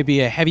know it's going to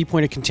be a heavy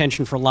point of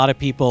contention for a lot of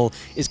people,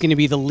 is going to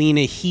be the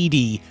Lena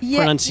Headey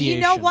pronunciation.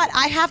 You know what?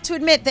 I have to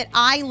admit that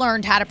I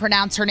learned how to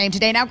pronounce her name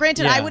today. Now,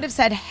 granted, I would have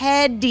said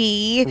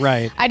Headey.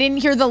 Right. I didn't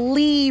hear the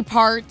Lee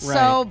part. Right.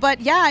 So,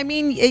 but yeah, I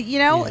mean,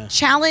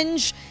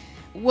 challenge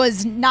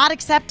was not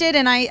accepted,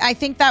 and I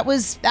think that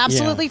was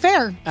absolutely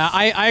fair.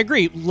 I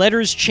agree.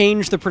 Letters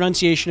change the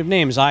pronunciation of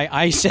names.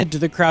 I said to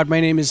the crowd,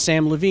 my name is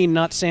Samm Levine,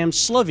 not Samm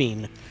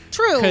Slavine.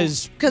 True,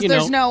 because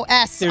there's no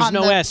S on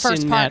the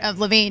first part of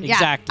Levine.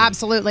 Exactly. Yeah,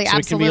 absolutely, so absolutely.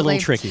 It can be a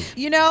little tricky.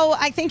 You know,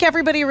 I think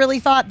everybody really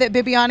thought that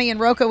Bibiani and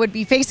Rocha would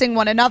be facing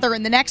one another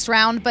in the next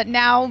round, but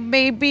now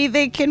maybe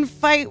they can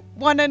fight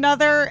one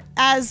another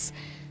as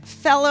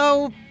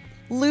fellow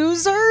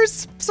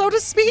losers, so to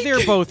speak.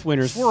 They're both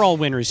winners. We're all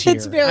winners here.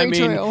 It's very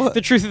true.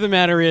 The truth of the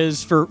matter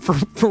is, for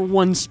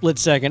one split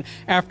second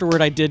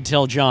afterward, I did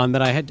tell John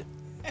that I had.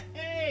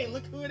 Hey,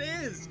 look who it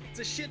is!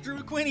 It's a shit Drew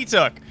McQueen he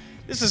took.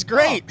 This is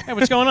great. Oh, hey,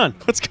 what's going on?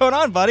 What's going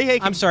on, buddy? Hey,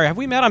 I'm sorry. Have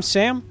we met? I'm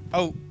Sam.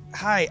 Oh,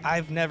 hi.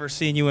 I've never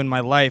seen you in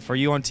my life. Are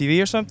you on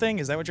TV or something?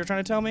 Is that what you're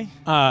trying to tell me?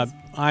 I'm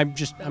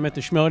at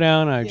the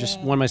Schmoedown. I just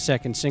won my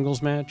second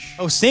singles match.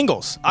 Oh,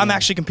 singles. I'm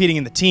actually competing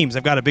in the teams.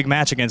 I've got a big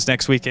match against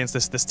next week against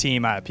this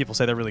team. People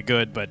say they're really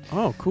good, but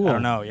oh, cool. I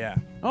don't know. Yeah.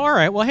 Oh, all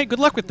right. Well, hey, good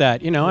luck with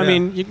that. I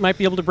mean, you might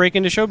be able to break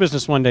into show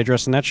business one day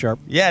dressing that sharp.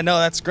 Yeah, no,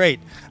 that's great.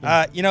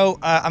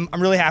 I'm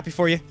really happy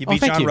for you. You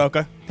beat John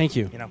Rocha. Thank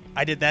you.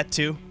 I did that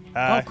too.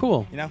 Oh,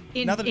 cool.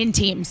 In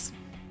teams.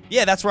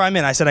 Yeah, that's where I'm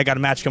in. I said I got a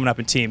match coming up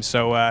in teams.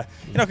 So,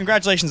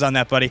 congratulations on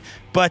that, buddy.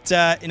 But,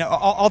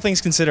 all things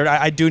considered,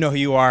 I do know who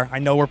you are. I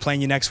know we're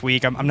playing you next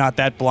week. I'm not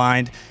that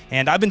blind.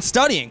 And I've been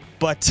studying,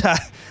 but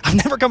I've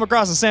never come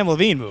across a Samm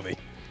Levine movie.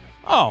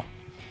 Oh,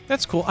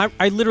 that's cool.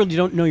 I literally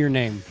don't know your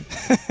name.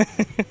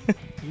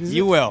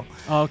 You will.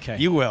 Oh, okay.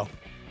 You will.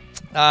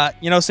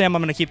 Sam,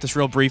 I'm going to keep this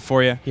real brief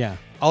for you. Yeah.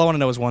 All I want to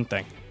know is one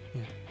thing.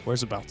 Yeah.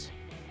 Where's the belts?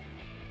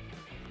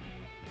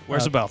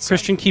 Where's the belts?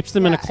 Christian keeps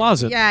them in a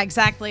closet. Yeah,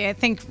 exactly. I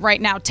think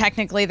right now,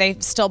 technically, they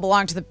still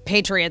belong to the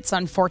Patriots,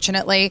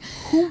 unfortunately.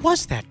 Who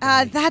was that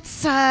guy?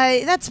 That's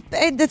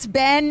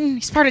Ben.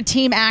 He's part of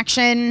Team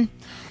Action.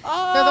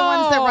 Oh. They're the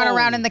ones that run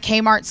around in the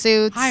Kmart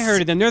suits. I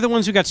heard of them. They're the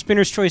ones who got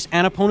Spinner's Choice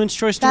and Opponent's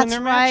Choice to win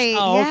their match? That's right.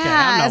 Oh, okay.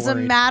 Yeah, I'm not as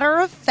worried. a matter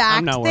of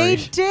fact, they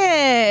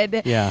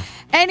did. Yeah.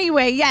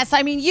 Anyway, yes,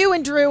 I mean, you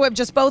and Drew have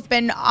just both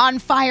been on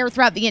fire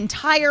throughout the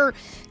entire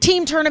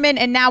team tournament,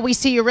 and now we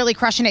see you really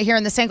crushing it here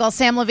in the singles.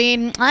 Samm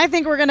Levine, I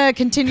think we're going to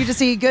continue to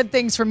see good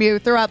things from you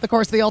throughout the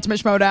course of the Ultimate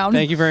Schmoedown.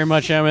 Thank you very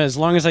much, Emma. As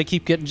long as I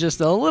keep getting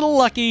just a little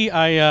lucky,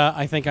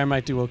 I think I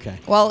might do okay.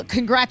 Well,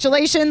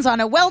 congratulations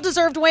on a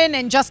well-deserved win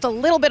and just a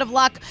little bit of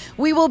luck.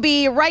 We will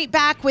be right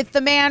back with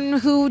the man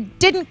who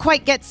didn't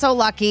quite get so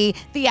lucky,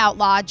 the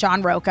Outlaw,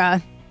 John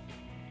Rocha.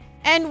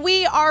 And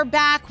we are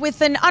back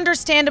with an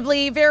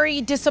understandably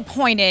very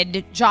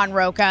disappointed John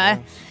Rocha.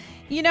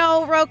 You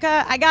know,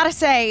 Rocha, I gotta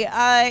say,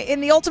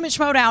 in the Ultimate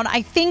Schmoedown,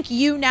 I think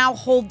you now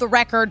hold the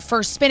record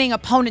for spinning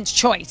opponent's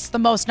choice the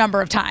most number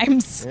of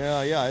times.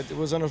 Yeah, it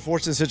was an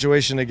unfortunate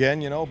situation again,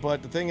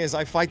 but the thing is,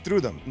 I fight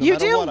through them. No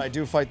matter what, I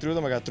do fight through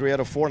them. I got 3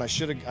 out of 4,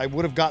 and I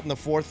would have gotten the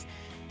 4th.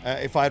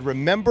 If I'd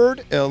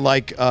remembered, well,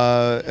 the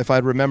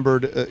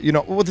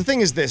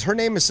thing is this. Her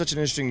name is such an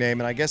interesting name,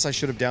 and I guess I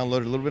should have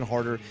downloaded a little bit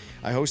harder.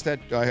 I host that.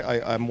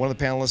 I'm one of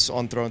the panelists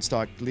on Throne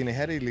Stock. Lena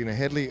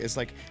Headey. It's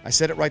like I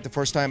said it right the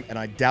first time, and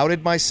I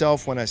doubted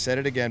myself when I said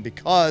it again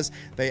because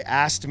they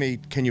asked me,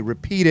 can you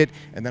repeat it?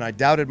 And then I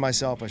doubted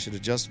myself. I should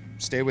have just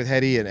stayed with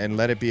Headey and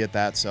let it be at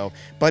that. So,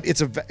 but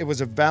it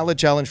was a valid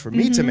challenge for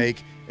me to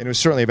make. and it was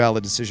certainly a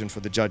valid decision for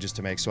the judges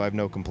to make, so I have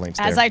no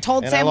complaints As there. I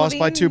told and Samm I lost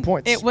by Levine, 2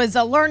 points. It was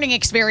a learning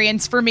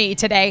experience for me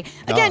today.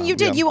 Again, you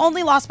did. Yeah. You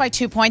only lost by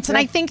 2 points, and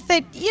I think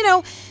that,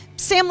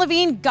 Samm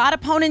Levine got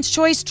opponent's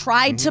choice,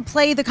 tried to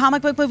play the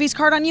comic book movies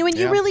card on you, and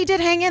you really did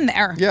hang in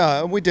there.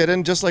 Yeah, we did,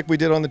 and just like we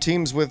did on the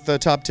teams with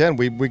Top 10,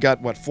 we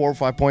got, 4 or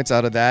 5 points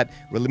out of that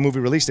movie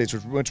release dates,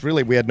 which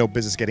really we had no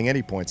business getting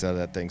any points out of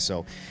that thing.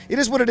 So it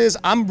is what it is.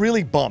 I'm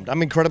really bummed.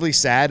 I'm incredibly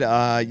sad.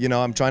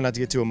 I'm trying not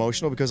to get too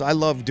emotional because I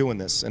love doing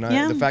this, and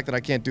the fact that I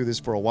can't do this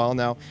for a while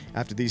now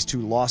after these 2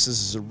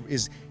 losses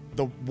is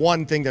the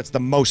one thing that's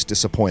the most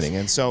disappointing.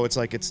 And so it's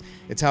like it's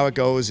how it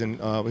goes, and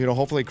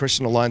hopefully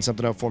Christian will line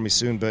something up for me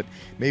soon, but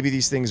maybe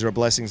these things are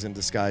blessings in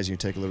disguise and you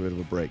take a little bit of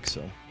a break.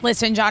 So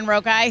listen, John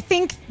Rocha, I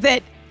think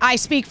that I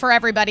speak for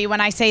everybody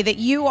when I say that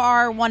you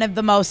are one of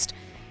the most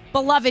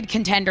beloved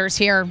contenders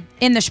here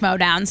in the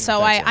Schmoedown.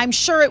 So I'm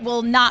sure it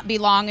will not be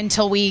long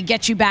until we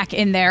get you back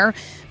in there,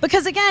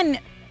 because again,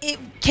 it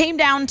came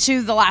down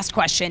to the last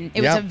question.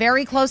 It was a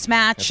very close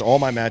match. That's all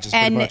my matches,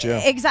 and pretty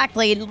much,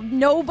 exactly.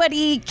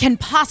 Nobody can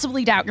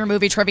possibly doubt your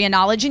movie trivia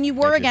knowledge, and you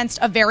were against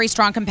a very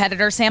strong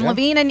competitor, Samm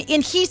Levine,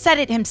 and he said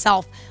it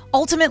himself.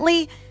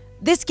 Ultimately,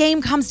 this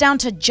game comes down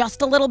to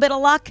just a little bit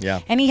of luck,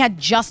 and he had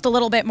just a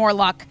little bit more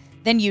luck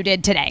than you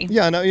did today.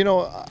 Yeah,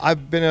 no,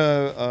 I've been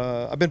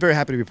very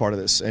happy to be part of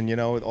this, and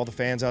all the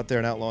fans out there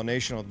in Outlaw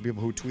Nation, all the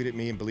people who tweeted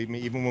me and believed me,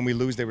 even when we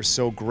lose, they were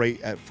so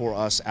great for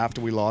us after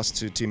we lost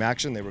to Team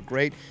Action. They were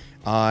great.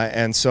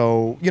 And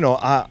so,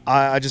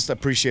 I just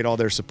appreciate all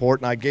their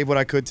support, and I gave what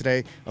I could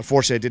today.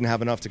 Unfortunately, I didn't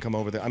have enough to come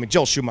over there. I mean,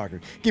 Joel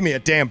Schumacher, give me a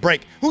damn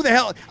break. Who the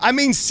hell? I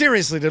mean,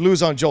 seriously, to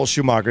lose on Joel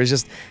Schumacher. It's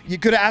just, you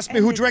could have asked me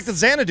who directed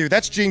Xanadu.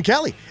 That's Gene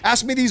Kelly.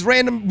 Ask me these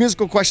random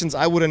musical questions.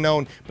 I would have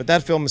known, but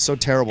that film is so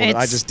terrible that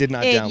I just did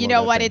not download it. You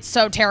know what? It's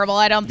so terrible.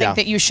 I don't think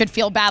that you should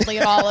feel badly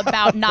at all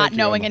about not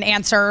knowing an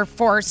answer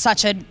for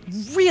such a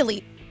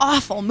really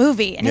awful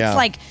movie. And it's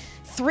like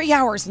 3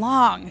 hours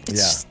long.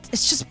 It's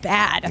just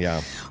bad.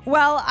 Yeah.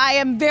 Well, I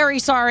am very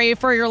sorry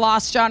for your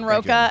loss, John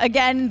Rocha.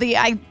 Again,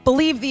 I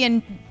believe the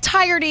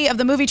entirety of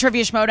the Movie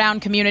Trivia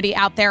Schmoedown community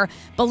out there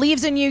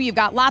believes in you. You've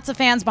got lots of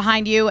fans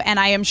behind you, and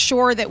I am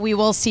sure that we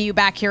will see you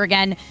back here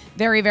again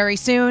very, very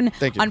soon.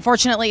 Thank you.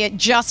 Unfortunately, it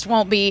just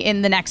won't be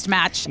in the next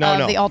match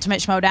of the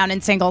Ultimate Schmoedown in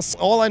singles.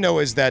 All I know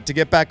is that to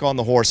get back on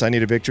the horse, I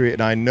need a victory,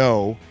 and I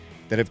know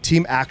that if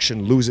Team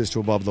Action loses to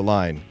Above the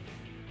Line,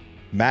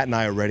 Matt and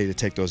I are ready to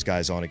take those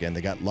guys on again.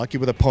 They got lucky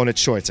with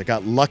opponent's choice. They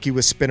got lucky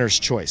with spinner's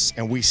choice.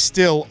 And we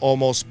still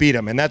almost beat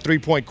them. And that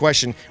 3-point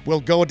question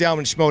will go down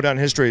in Schmoedown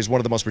history as one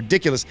of the most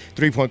ridiculous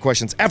 3-point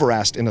questions ever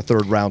asked in the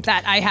 3rd round.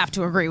 That I have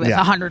to agree with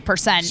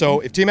 100%. So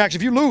if Team Action,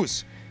 if you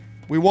lose,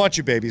 we want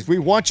you, babies. We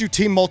want you,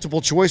 Team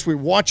Multiple Choice. We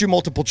want you,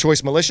 Multiple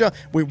Choice Militia.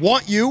 We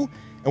want you,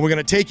 and we're going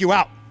to take you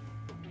out.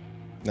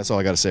 That's all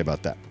I got to say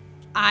about that.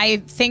 I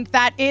think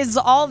that is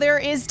all there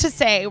is to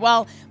say.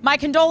 Well, my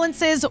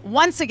condolences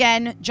once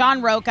again,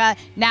 John Rocha.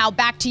 Now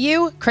back to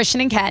you, Christian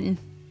and Ken.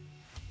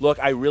 Look,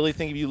 I really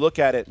think if you look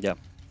at it,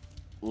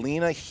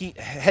 Lena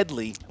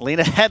Headley.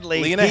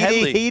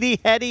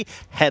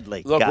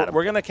 Look,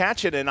 we're going to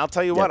catch it, and I'll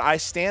tell you what, I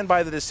stand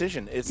by the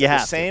decision. It's the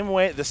same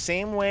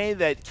way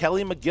that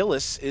Kelly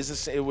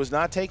McGillis it was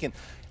not taken.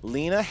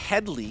 Lena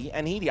Headley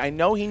and Heidi. I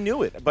know he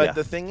knew it, but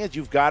the thing is,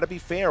 you've got to be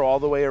fair all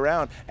the way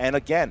around. And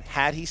again,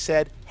 had he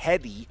said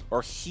Heady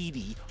or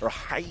Heedy or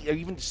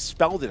even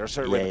spelled it or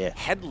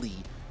Headley,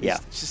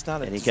 it's just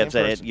not. And he kept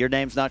saying, "Your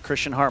name's not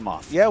Christian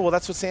Harmoff." Yeah, well,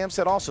 that's what Sam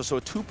said also. So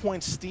a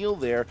 2-point steal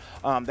there.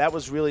 That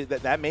was really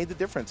that made the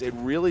difference. It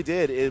really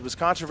did. It was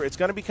controversial. It's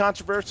going to be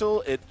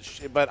controversial.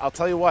 But I'll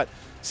tell you what,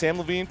 Samm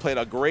Levine played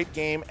a great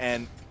game,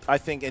 and I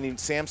think, and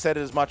Sam said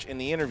it as much in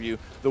the interview,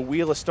 the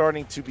wheel is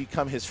starting to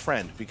become his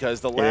friend,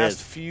 because the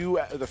last few,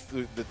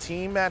 the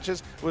team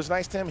matches was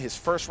nice to him. His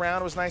first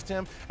round was nice to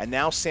him. And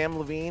now Samm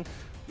Levine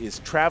is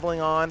traveling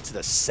on to the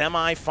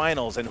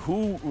semifinals. And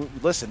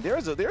listen,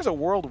 there's a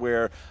world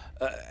where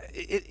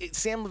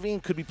Samm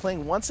Levine could be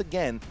playing once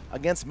again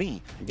against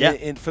me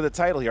for the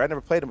title here. I never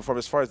played him before, but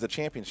as far as the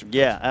championship goes.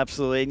 Yeah,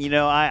 absolutely. And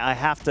I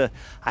have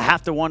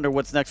to wonder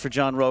what's next for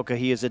John Rocha.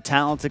 He is a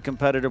talented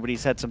competitor, but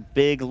he's had some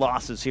big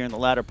losses here in the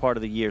latter part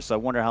of the year. So I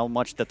wonder how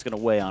much that's going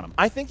to weigh on him.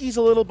 I think he's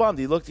a little bummed.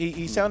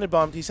 He sounded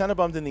bummed. He sounded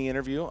bummed in the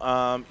interview.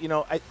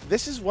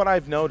 This is what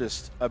I've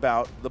noticed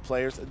about the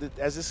players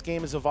as this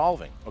game is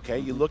evolving. Okay,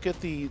 you look at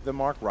the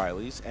Mark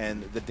Rileys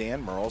and the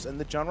Dan Merles and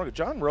the John Rocha.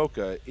 John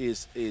Rocha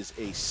is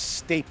a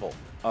staple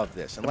of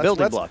this. And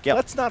building block.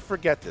 Let's not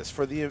forget this.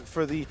 For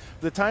the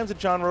times that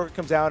John Rocha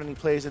comes out and he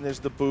plays, and there's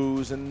the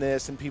booze and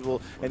this and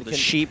people and the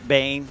sheep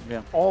bane,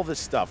 all this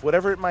stuff,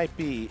 whatever it might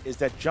be, is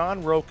that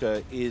John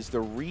Rocha is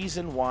the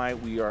reason why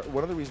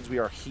one of the reasons we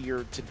are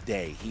here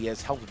today. He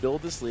has helped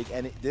build this league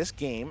and this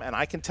game, and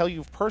I can tell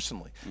you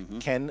personally,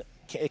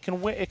 it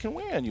can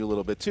weigh on you a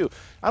little bit too.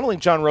 I don't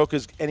think John Rocha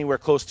is anywhere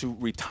close to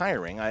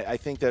retiring. I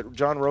think that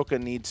John Rocha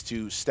needs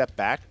to step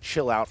back,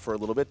 chill out for a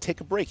little bit,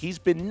 take a break. He's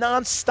been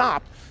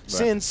nonstop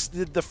since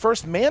the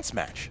first Mance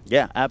match.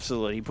 Yeah,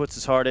 absolutely. He puts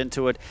his heart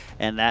into it,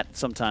 and that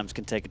sometimes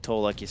can take a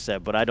toll, like you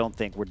said. But I don't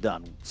think we're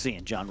done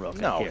seeing John Rocha.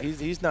 No, here.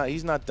 he's not.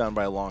 He's not done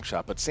by a long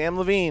shot. But Samm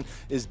Levine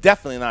is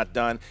definitely not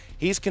done.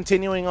 He's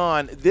continuing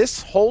on.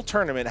 This whole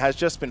tournament has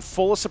just been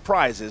full of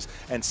surprises,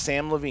 and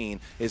Samm Levine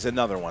is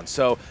another one.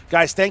 So,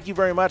 guys, thank you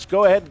very much.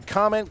 Go ahead and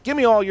comment. Give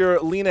me all your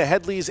Lena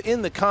Headleys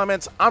in the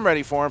comments. I'm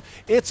ready for them.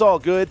 It's all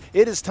good.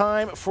 It is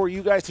time for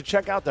you guys to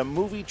check out the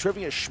Movie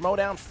Trivia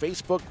Schmoedown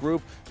Facebook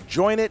group.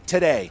 Join it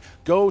today.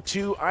 Go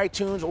to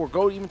iTunes or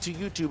go even to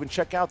YouTube and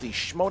check out the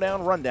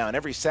Schmoedown Rundown.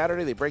 Every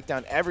Saturday, they break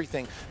down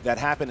everything that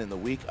happened in the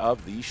week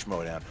of the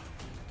Schmoedown.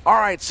 All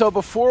right, so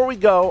before we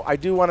go, I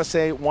do want to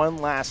say one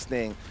last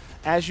thing.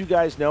 As you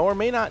guys know or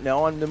may not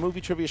know, on the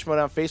Movie Trivia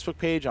Schmoedown Facebook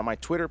page, on my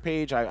Twitter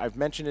page, I've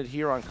mentioned it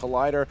here on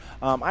Collider.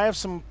 I have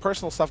some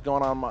personal stuff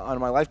going on in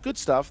my life, good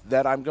stuff,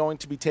 that I'm going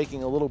to be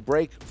taking a little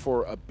break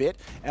for a bit.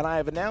 And I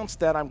have announced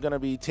that I'm going to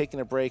be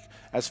taking a break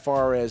as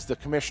far as the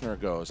commissioner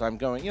goes. I'm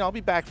going, I'll be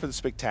back for the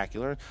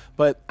spectacular,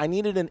 but I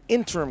needed an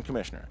interim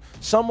commissioner,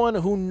 someone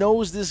who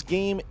knows this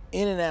game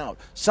in and out,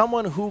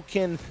 someone who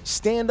can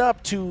stand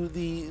up to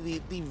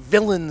the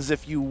villains,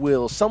 if you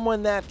will,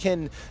 someone that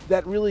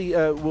really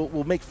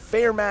will make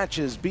fair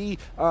matches, be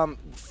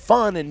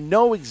fun, and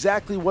know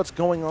exactly what's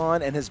going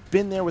on, and has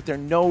been there with their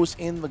nose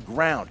in the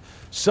ground.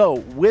 So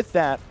with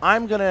that,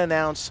 I'm going to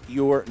announce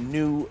your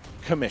new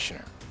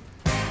commissioner.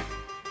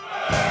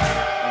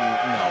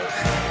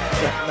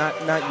 No,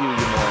 not you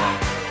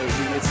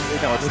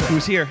moron. Look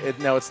who's here.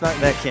 No, it's not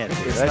that kid.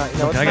 It's right? not. No,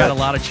 Look, it's I got not. a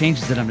lot of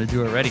changes that I'm going to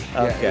do already.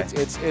 Okay.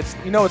 It's it's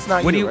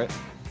not What do you, you- right?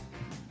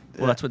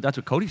 Well, that's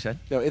what Cody said.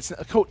 No, it's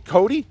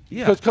Cody.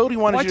 Yeah. Because Cody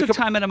wanted Well, I you took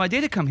to time out of my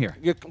day to come here.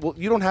 Well,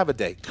 you don't have a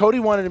day. Cody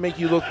wanted to make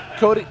you look.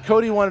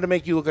 Cody wanted to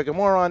make you look like a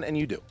moron, and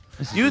you do.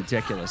 This is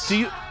ridiculous. Do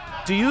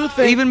you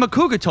think Even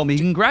Makuga told me he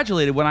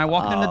congratulated when I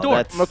walked in the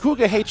door.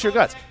 Makuga hates your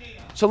guts?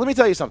 So let me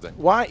tell you something.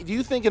 Why do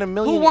you think in a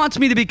million? Who wants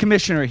me to be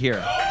commissioner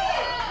here?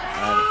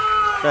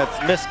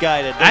 That's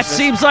misguided. That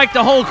seems like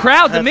the whole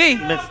crowd to me.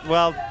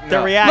 Well,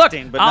 they're Look,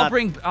 reacting, but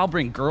I'll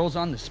bring girls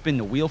on to spin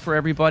the wheel for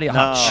everybody.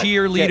 I'll have No.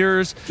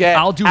 cheerleaders. Get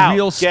I'll do out,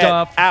 real get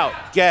stuff. Out!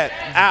 Get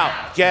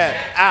out! Get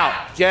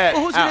out! Get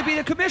Well, who's out! going to be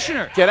the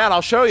commissioner? Get out!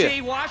 I'll show you.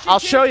 Jay Washington? I'll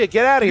show you.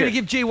 Get out of You're here.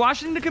 going to give Jay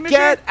Washington the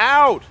commissioner? Get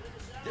out!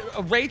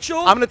 Rachel?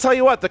 I'm going to tell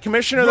you what. The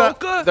commissioner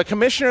Rocha? the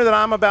commissioner that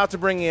I'm about to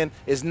bring in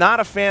is not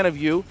a fan of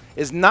you,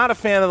 is not a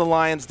fan of the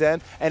Lions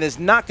Den, and is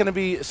not going to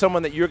be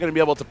someone that you're going to be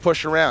able to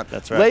push around.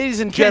 That's right. Ladies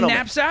and Ken gentlemen.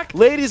 Knapsack?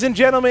 Ladies and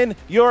gentlemen,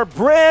 your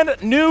brand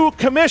new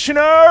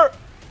commissioner,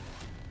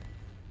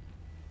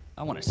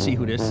 I want to see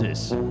who this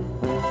is.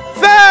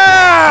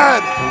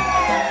 Thad,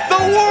 the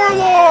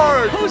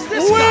Warlord. Who's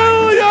this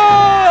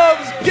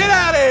Williams? Get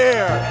out of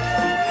here.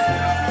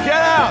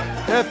 Get out.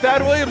 Yeah,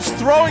 Thad Williams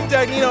throwing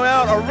Dagnino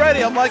out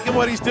already. I'm liking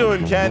what he's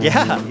doing, Ken.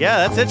 Yeah,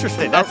 that's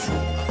interesting. That's.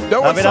 No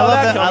one saw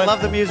that coming. I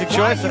love the music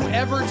Why choice. you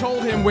ever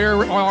told him where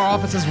our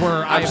offices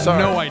were, I I'm have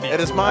sorry. no idea.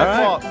 It is my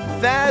fault.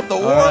 Thad, the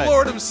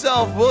Warlord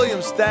himself,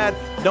 Williams, Thad,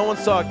 no one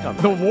saw it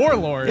coming. The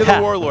Warlord. You're the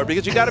Warlord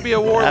because you got to be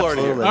a Warlord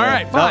here. Absolutely. All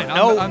right, fine. I'm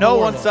No the one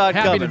Warlord. saw it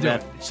Happy coming, to do man.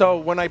 it. So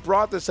when I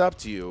brought this up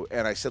to you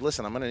and I said,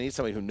 listen, I'm going to need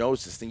somebody who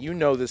knows this thing. You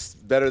know this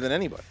better than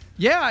anybody.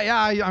 Yeah.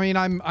 I mean,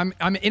 I'm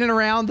in and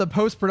around the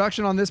post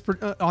production on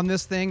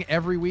this thing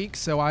every week.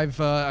 So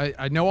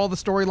I know all the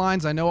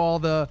storylines. I know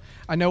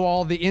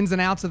all the ins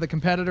and outs of the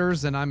competitors,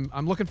 and I'm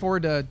looking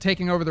forward to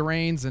taking over the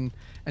reins and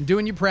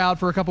doing you proud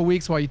for a couple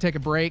weeks while you take a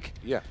break.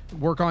 Yeah.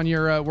 Work on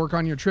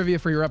your trivia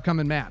for your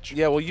upcoming match.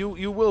 Yeah, well,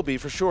 you will be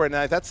for sure. And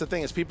that's the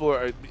thing is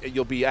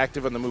you'll be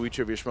active on the Movie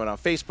Trivia Schmoedown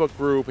Facebook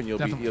group, and you'll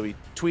be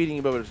tweeting.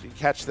 You'll be able to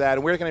catch that.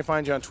 And where can I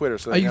find you on Twitter?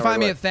 So You can find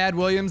me at Thad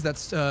Williams.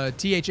 That's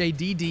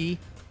THADD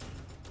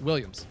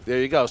Williams. There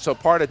you go. So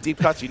part of Deep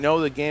Cuts, you know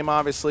the game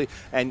obviously,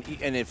 and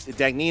if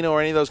Dagnino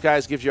or any of those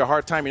guys gives you a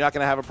hard time, you're not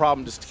going to have a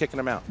problem just kicking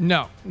them out.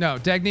 No,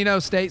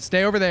 Dagnino,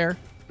 stay over there.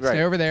 Right.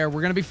 Stay over there.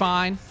 We're gonna be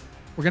fine.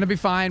 We're gonna be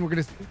fine. We're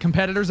gonna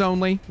competitors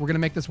only. We're gonna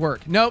make this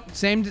work. Nope.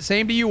 Same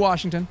to you,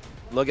 Washington.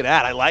 Look at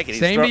that. I like it.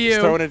 Same to you. He's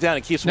throwing it down.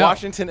 He keeps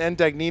Washington and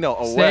Dagnino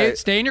away.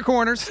 Stay in your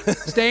corners.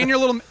 Stay in your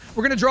little.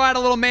 We're gonna draw out a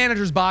little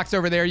manager's box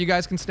over there. You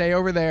guys can stay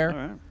over there. All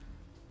right.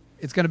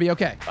 It's gonna be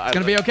okay. It's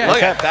gonna be okay.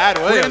 Look at that,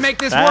 Williams. We're gonna make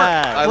this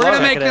work. We're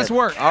gonna make this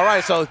work. All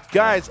right, so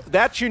guys,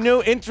 that's your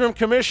new interim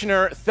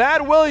commissioner,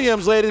 Thad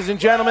Williams, ladies and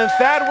gentlemen.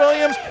 Thad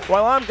Williams,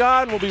 while I'm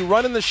gone, will be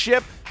running the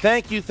ship.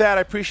 Thank you, Thad.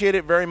 I appreciate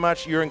it very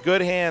much. You're in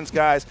good hands,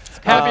 guys.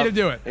 Happy to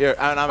do it. Here,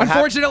 and I'm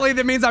Unfortunately,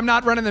 that means I'm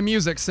not running the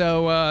music.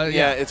 So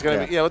yeah, it's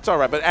gonna be. Yeah, it's all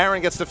right. But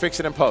Aaron gets to fix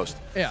it in post.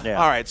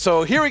 Yeah. All right.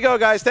 So here we go,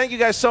 guys. Thank you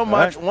guys so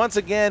much once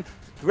again.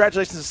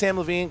 Congratulations to Samm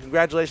Levine.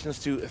 Congratulations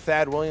to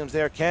Thad Williams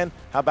there. Ken,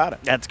 how about it?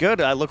 That's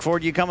good. I look forward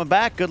to you coming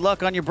back. Good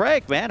luck on your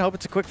break, man. Hope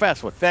it's a quick,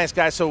 fast one. Thanks,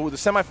 guys. So the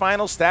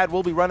semifinals, Thad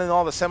will be running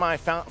all the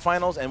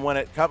semifinals, and when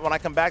I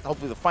come back,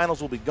 hopefully the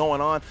finals will be going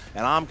on,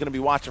 and I'm going to be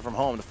watching from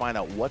home to find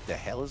out what the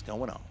hell is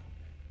going on.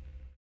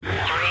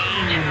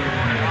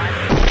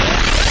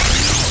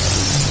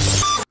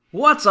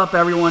 What's up,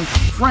 everyone?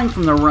 Frank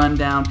from the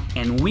Rundown,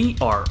 and we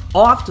are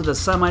off to the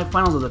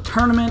semifinals of the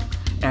tournament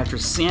after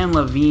Samm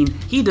Levine,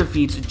 he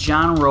defeats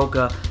John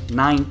Rocha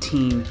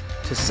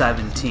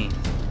 19-17.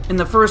 In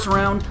the first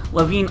round,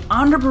 Levine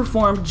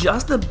underperformed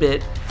just a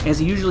bit as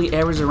he usually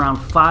averages around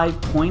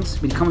 5 points,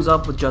 but he comes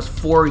up with just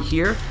 4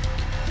 here.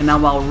 And now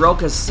while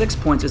Rocha's 6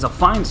 points is a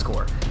fine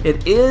score,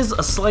 it is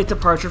a slight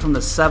departure from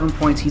the 7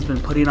 points he's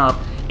been putting up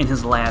in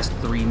his last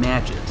 3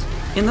 matches.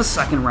 In the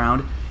second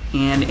round,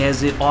 and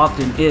as it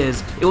often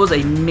is, it was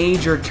a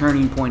major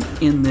turning point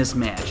in this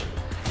match.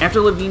 After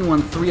Levine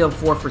won 3 of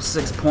 4 for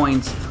 6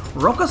 points,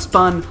 Rocha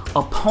spun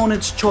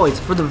opponent's choice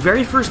for the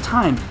very first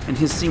time in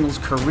his singles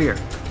career.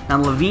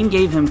 Now Levine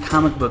gave him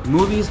comic book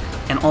movies,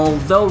 and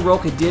although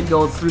Rocha did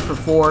go 3 for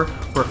 4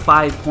 for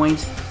 5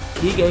 points,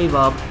 he gave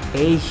up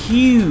a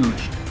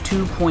huge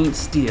 2-point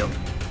steal.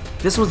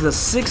 This was the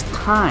 6th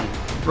time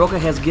Rocha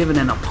has given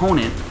an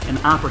opponent an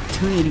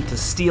opportunity to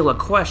steal a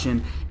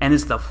question, and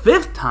it's the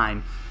 5th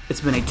time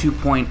it's been a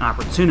 2-point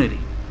opportunity.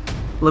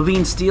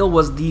 Levine's steal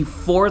was the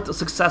 4th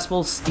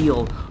successful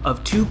steal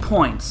of 2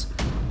 points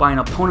by an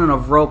opponent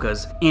of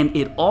Rocha's, and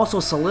it also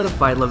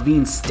solidified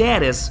Levine's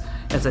status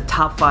as a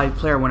top 5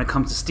 player when it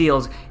comes to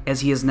steals, as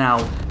he is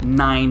now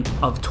 9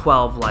 of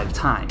 12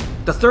 lifetime.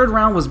 The third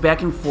round was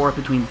back and forth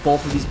between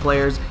both of these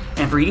players,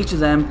 and for each of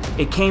them,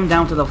 it came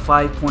down to the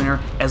 5-pointer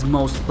as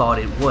most thought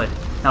it would.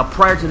 Now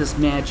prior to this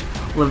match,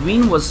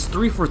 Levine was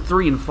 3 for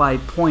 3 in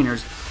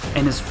 5-pointers,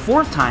 and his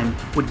 4th time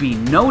would be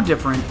no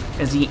different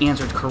as he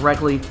answered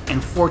correctly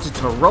and forced it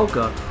to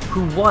Rocha,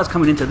 who was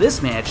coming into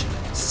this match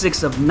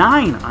 6 of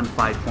 9 on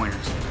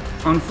 5-pointers.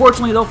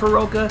 Unfortunately though for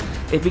Rocha,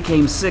 it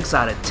became 6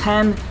 out of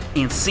 10,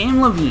 and Samm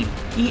Levine,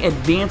 he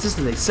advances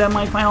to the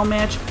semifinal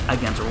match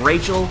against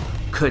Rachel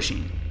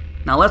Cushing.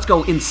 Now let's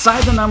go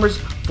inside the numbers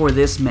for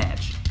this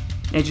match.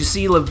 As you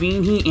see,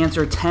 Levine, he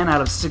answered 10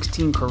 out of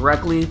 16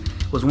 correctly,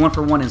 was 1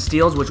 for 1 in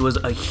steals, which was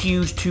a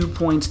huge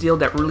 2-point steal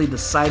that really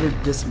decided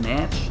this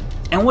match.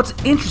 And what's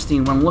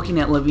interesting when looking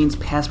at Levine's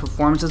past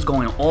performances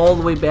going all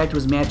the way back to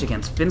his match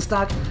against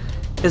Finstock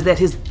is that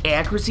his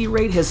accuracy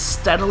rate has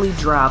steadily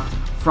dropped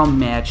from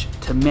match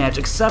to match,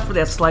 except for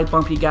that slight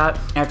bump he got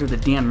after the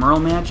Dan Murrell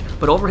match.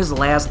 But over his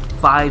last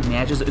 5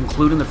 matches,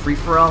 including the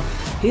free-for-all,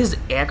 his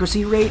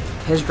accuracy rate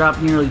has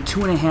dropped nearly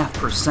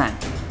 2.5%.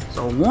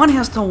 So one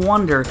has to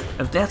wonder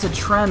if that's a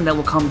trend that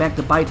will come back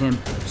to bite him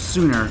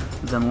sooner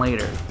than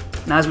later.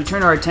 Now as we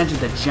turn our attention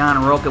to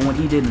John Rocha and what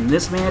he did in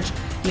this match,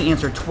 he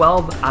answered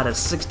 12 out of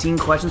 16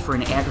 questions for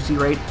an accuracy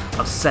rate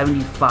of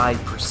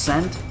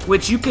 75%,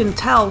 which you can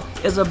tell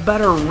is a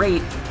better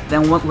rate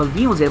than what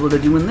Levine was able to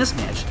do in this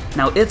match.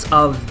 Now it's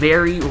a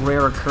very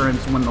rare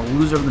occurrence when the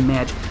loser of the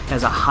match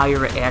has a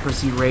higher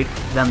accuracy rate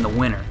than the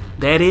winner.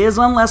 That is,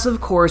 unless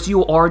of course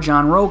you are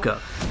John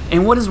Rocha.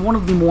 And what is one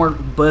of the more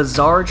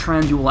bizarre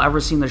trends you will ever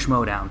see in the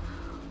Schmoedown?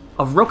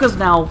 Of Rocha's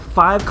now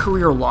 5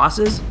 career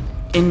losses,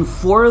 in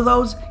 4 of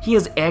those, he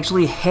has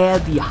actually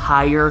had the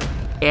higher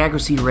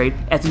accuracy rate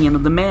at the end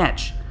of the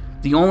match.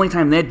 The only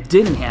time that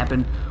didn't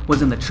happen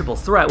was in the triple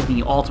threat when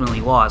he ultimately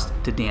lost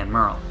to Dan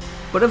Murrell.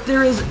 But if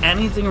there is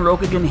anything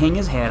Rocha can hang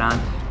his hat on,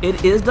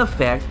 it is the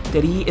fact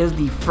that he is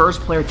the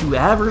first player to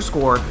ever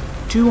score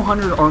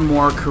 200 or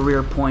more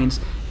career points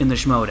in the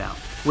Schmoedown,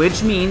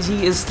 which means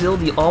he is still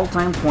the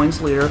all-time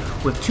points leader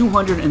with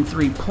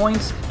 203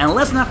 points. And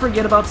let's not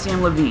forget about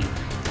Samm Levine.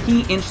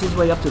 He inched his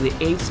way up to the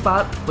 8th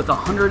spot with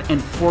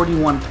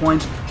 141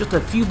 points, just a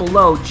few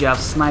below Jeff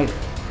Snyder.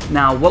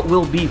 Now, what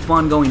will be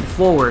fun going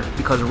forward,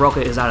 because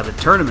Rocha is out of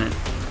the tournament,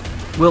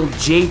 will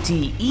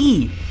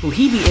JTE, will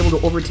he be able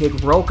to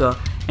overtake Rocha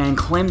and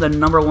claim the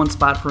 #1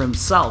 spot for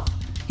himself?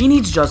 He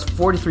needs just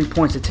 43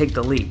 points to take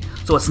the lead,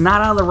 so it's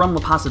not out of the realm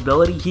of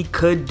possibility he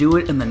could do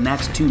it in the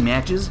next 2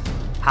 matches.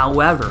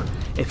 However,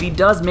 if he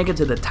does make it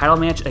to the title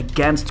match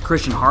against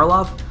Christian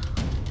Harloff,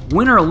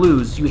 win or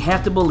lose, you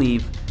have to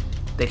believe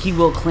that he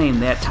will claim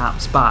that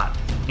top spot.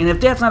 And if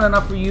that's not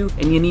enough for you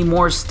and you need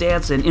more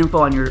stats and info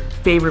on your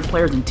favorite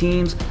players and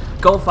teams,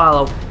 go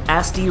follow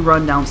SD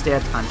Rundown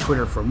Stats on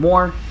Twitter for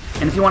more.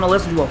 And if you want to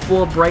listen to a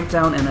full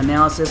breakdown and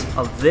analysis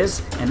of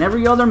this and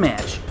every other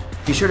match,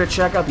 be sure to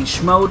check out the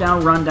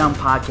Schmoedown Rundown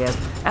podcast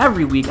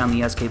every week on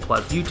the SK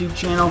Plus YouTube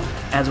channel,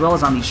 as well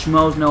as on the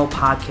Schmoes Know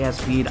podcast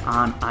feed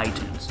on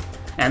iTunes.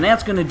 And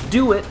that's going to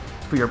do it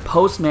for your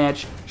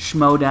post-match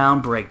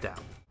Schmoedown breakdown.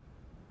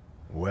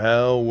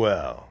 Well,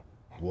 well,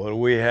 what do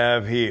we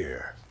have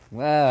here?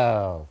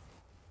 Well,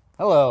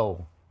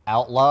 hello,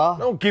 Outlaw.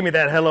 Don't give me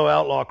that hello,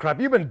 Outlaw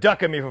crap. You've been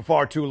ducking me for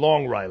far too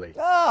long, Riley.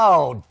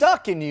 Oh,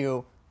 ducking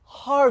you?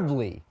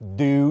 Hardly,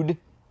 dude.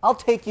 I'll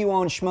take you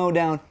on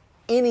Schmoedown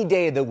any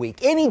day of the week,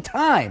 any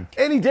time.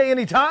 Any day,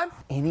 any time?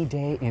 Any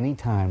day, any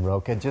time,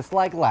 Rocha, just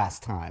like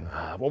last time.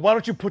 Well, why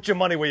don't you put your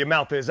money where your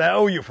mouth is? I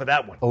owe you for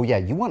that one. Oh, yeah,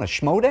 you want a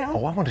Schmoedown?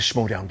 Oh, I want a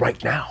Schmoedown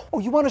right now. Oh,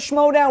 you want a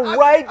Schmoedown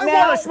right now?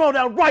 I want a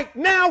Schmoedown right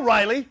now,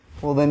 Riley.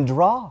 Well, then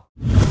draw.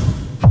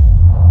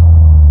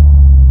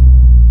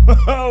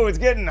 Oh, it's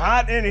getting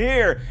hot in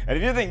here. And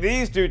if you think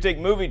these two take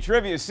movie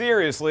trivia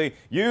seriously,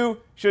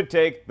 you should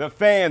take the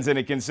fans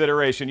into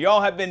consideration.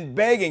 Y'all have been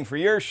begging for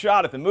your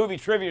shot at the Movie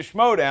Trivia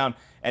Schmoedown,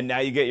 and now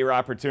you get your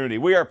opportunity.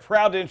 We are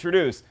proud to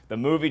introduce the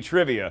Movie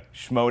Trivia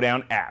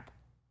Schmoedown app.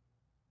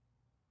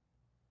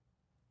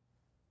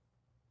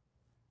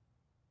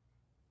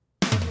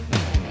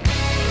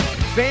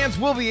 Fans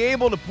will be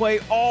able to play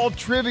all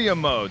trivia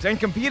modes and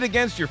compete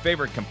against your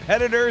favorite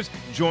competitors,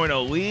 join a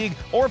league,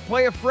 or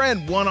play a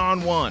friend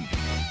one-on-one.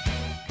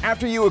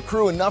 After you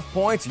accrue enough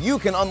points, you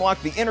can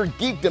unlock the Inner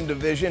Geekdom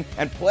division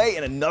and play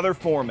in another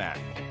format.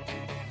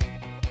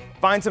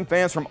 Find some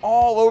fans from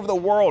all over the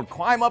world,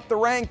 climb up the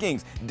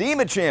rankings, deem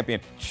a champion,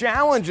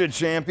 challenge a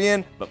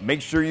champion, but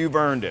make sure you've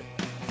earned it.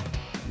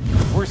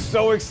 We're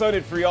so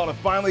excited for y'all to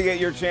finally get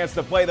your chance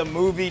to play the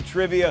Movie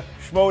Trivia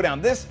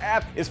Schmoedown. This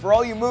app is for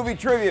all you movie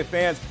trivia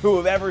fans who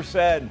have ever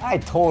said, I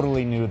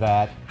totally knew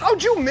that.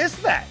 How'd you miss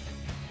that?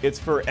 It's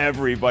for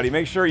everybody.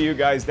 Make sure you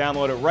guys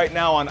download it right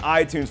now on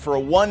iTunes for a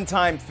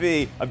one-time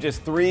fee of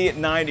just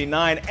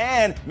 $3.99.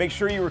 And make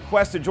sure you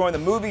request to join the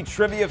Movie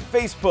Trivia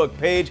Facebook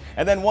page.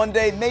 And then one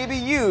day, maybe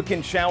you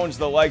can challenge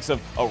the likes of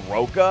a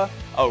Rocha,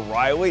 a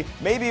Riley,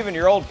 maybe even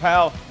your old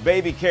pal,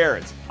 Baby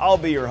Carrots. I'll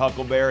be your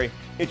Huckleberry.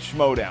 It's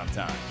Schmoedown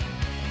time.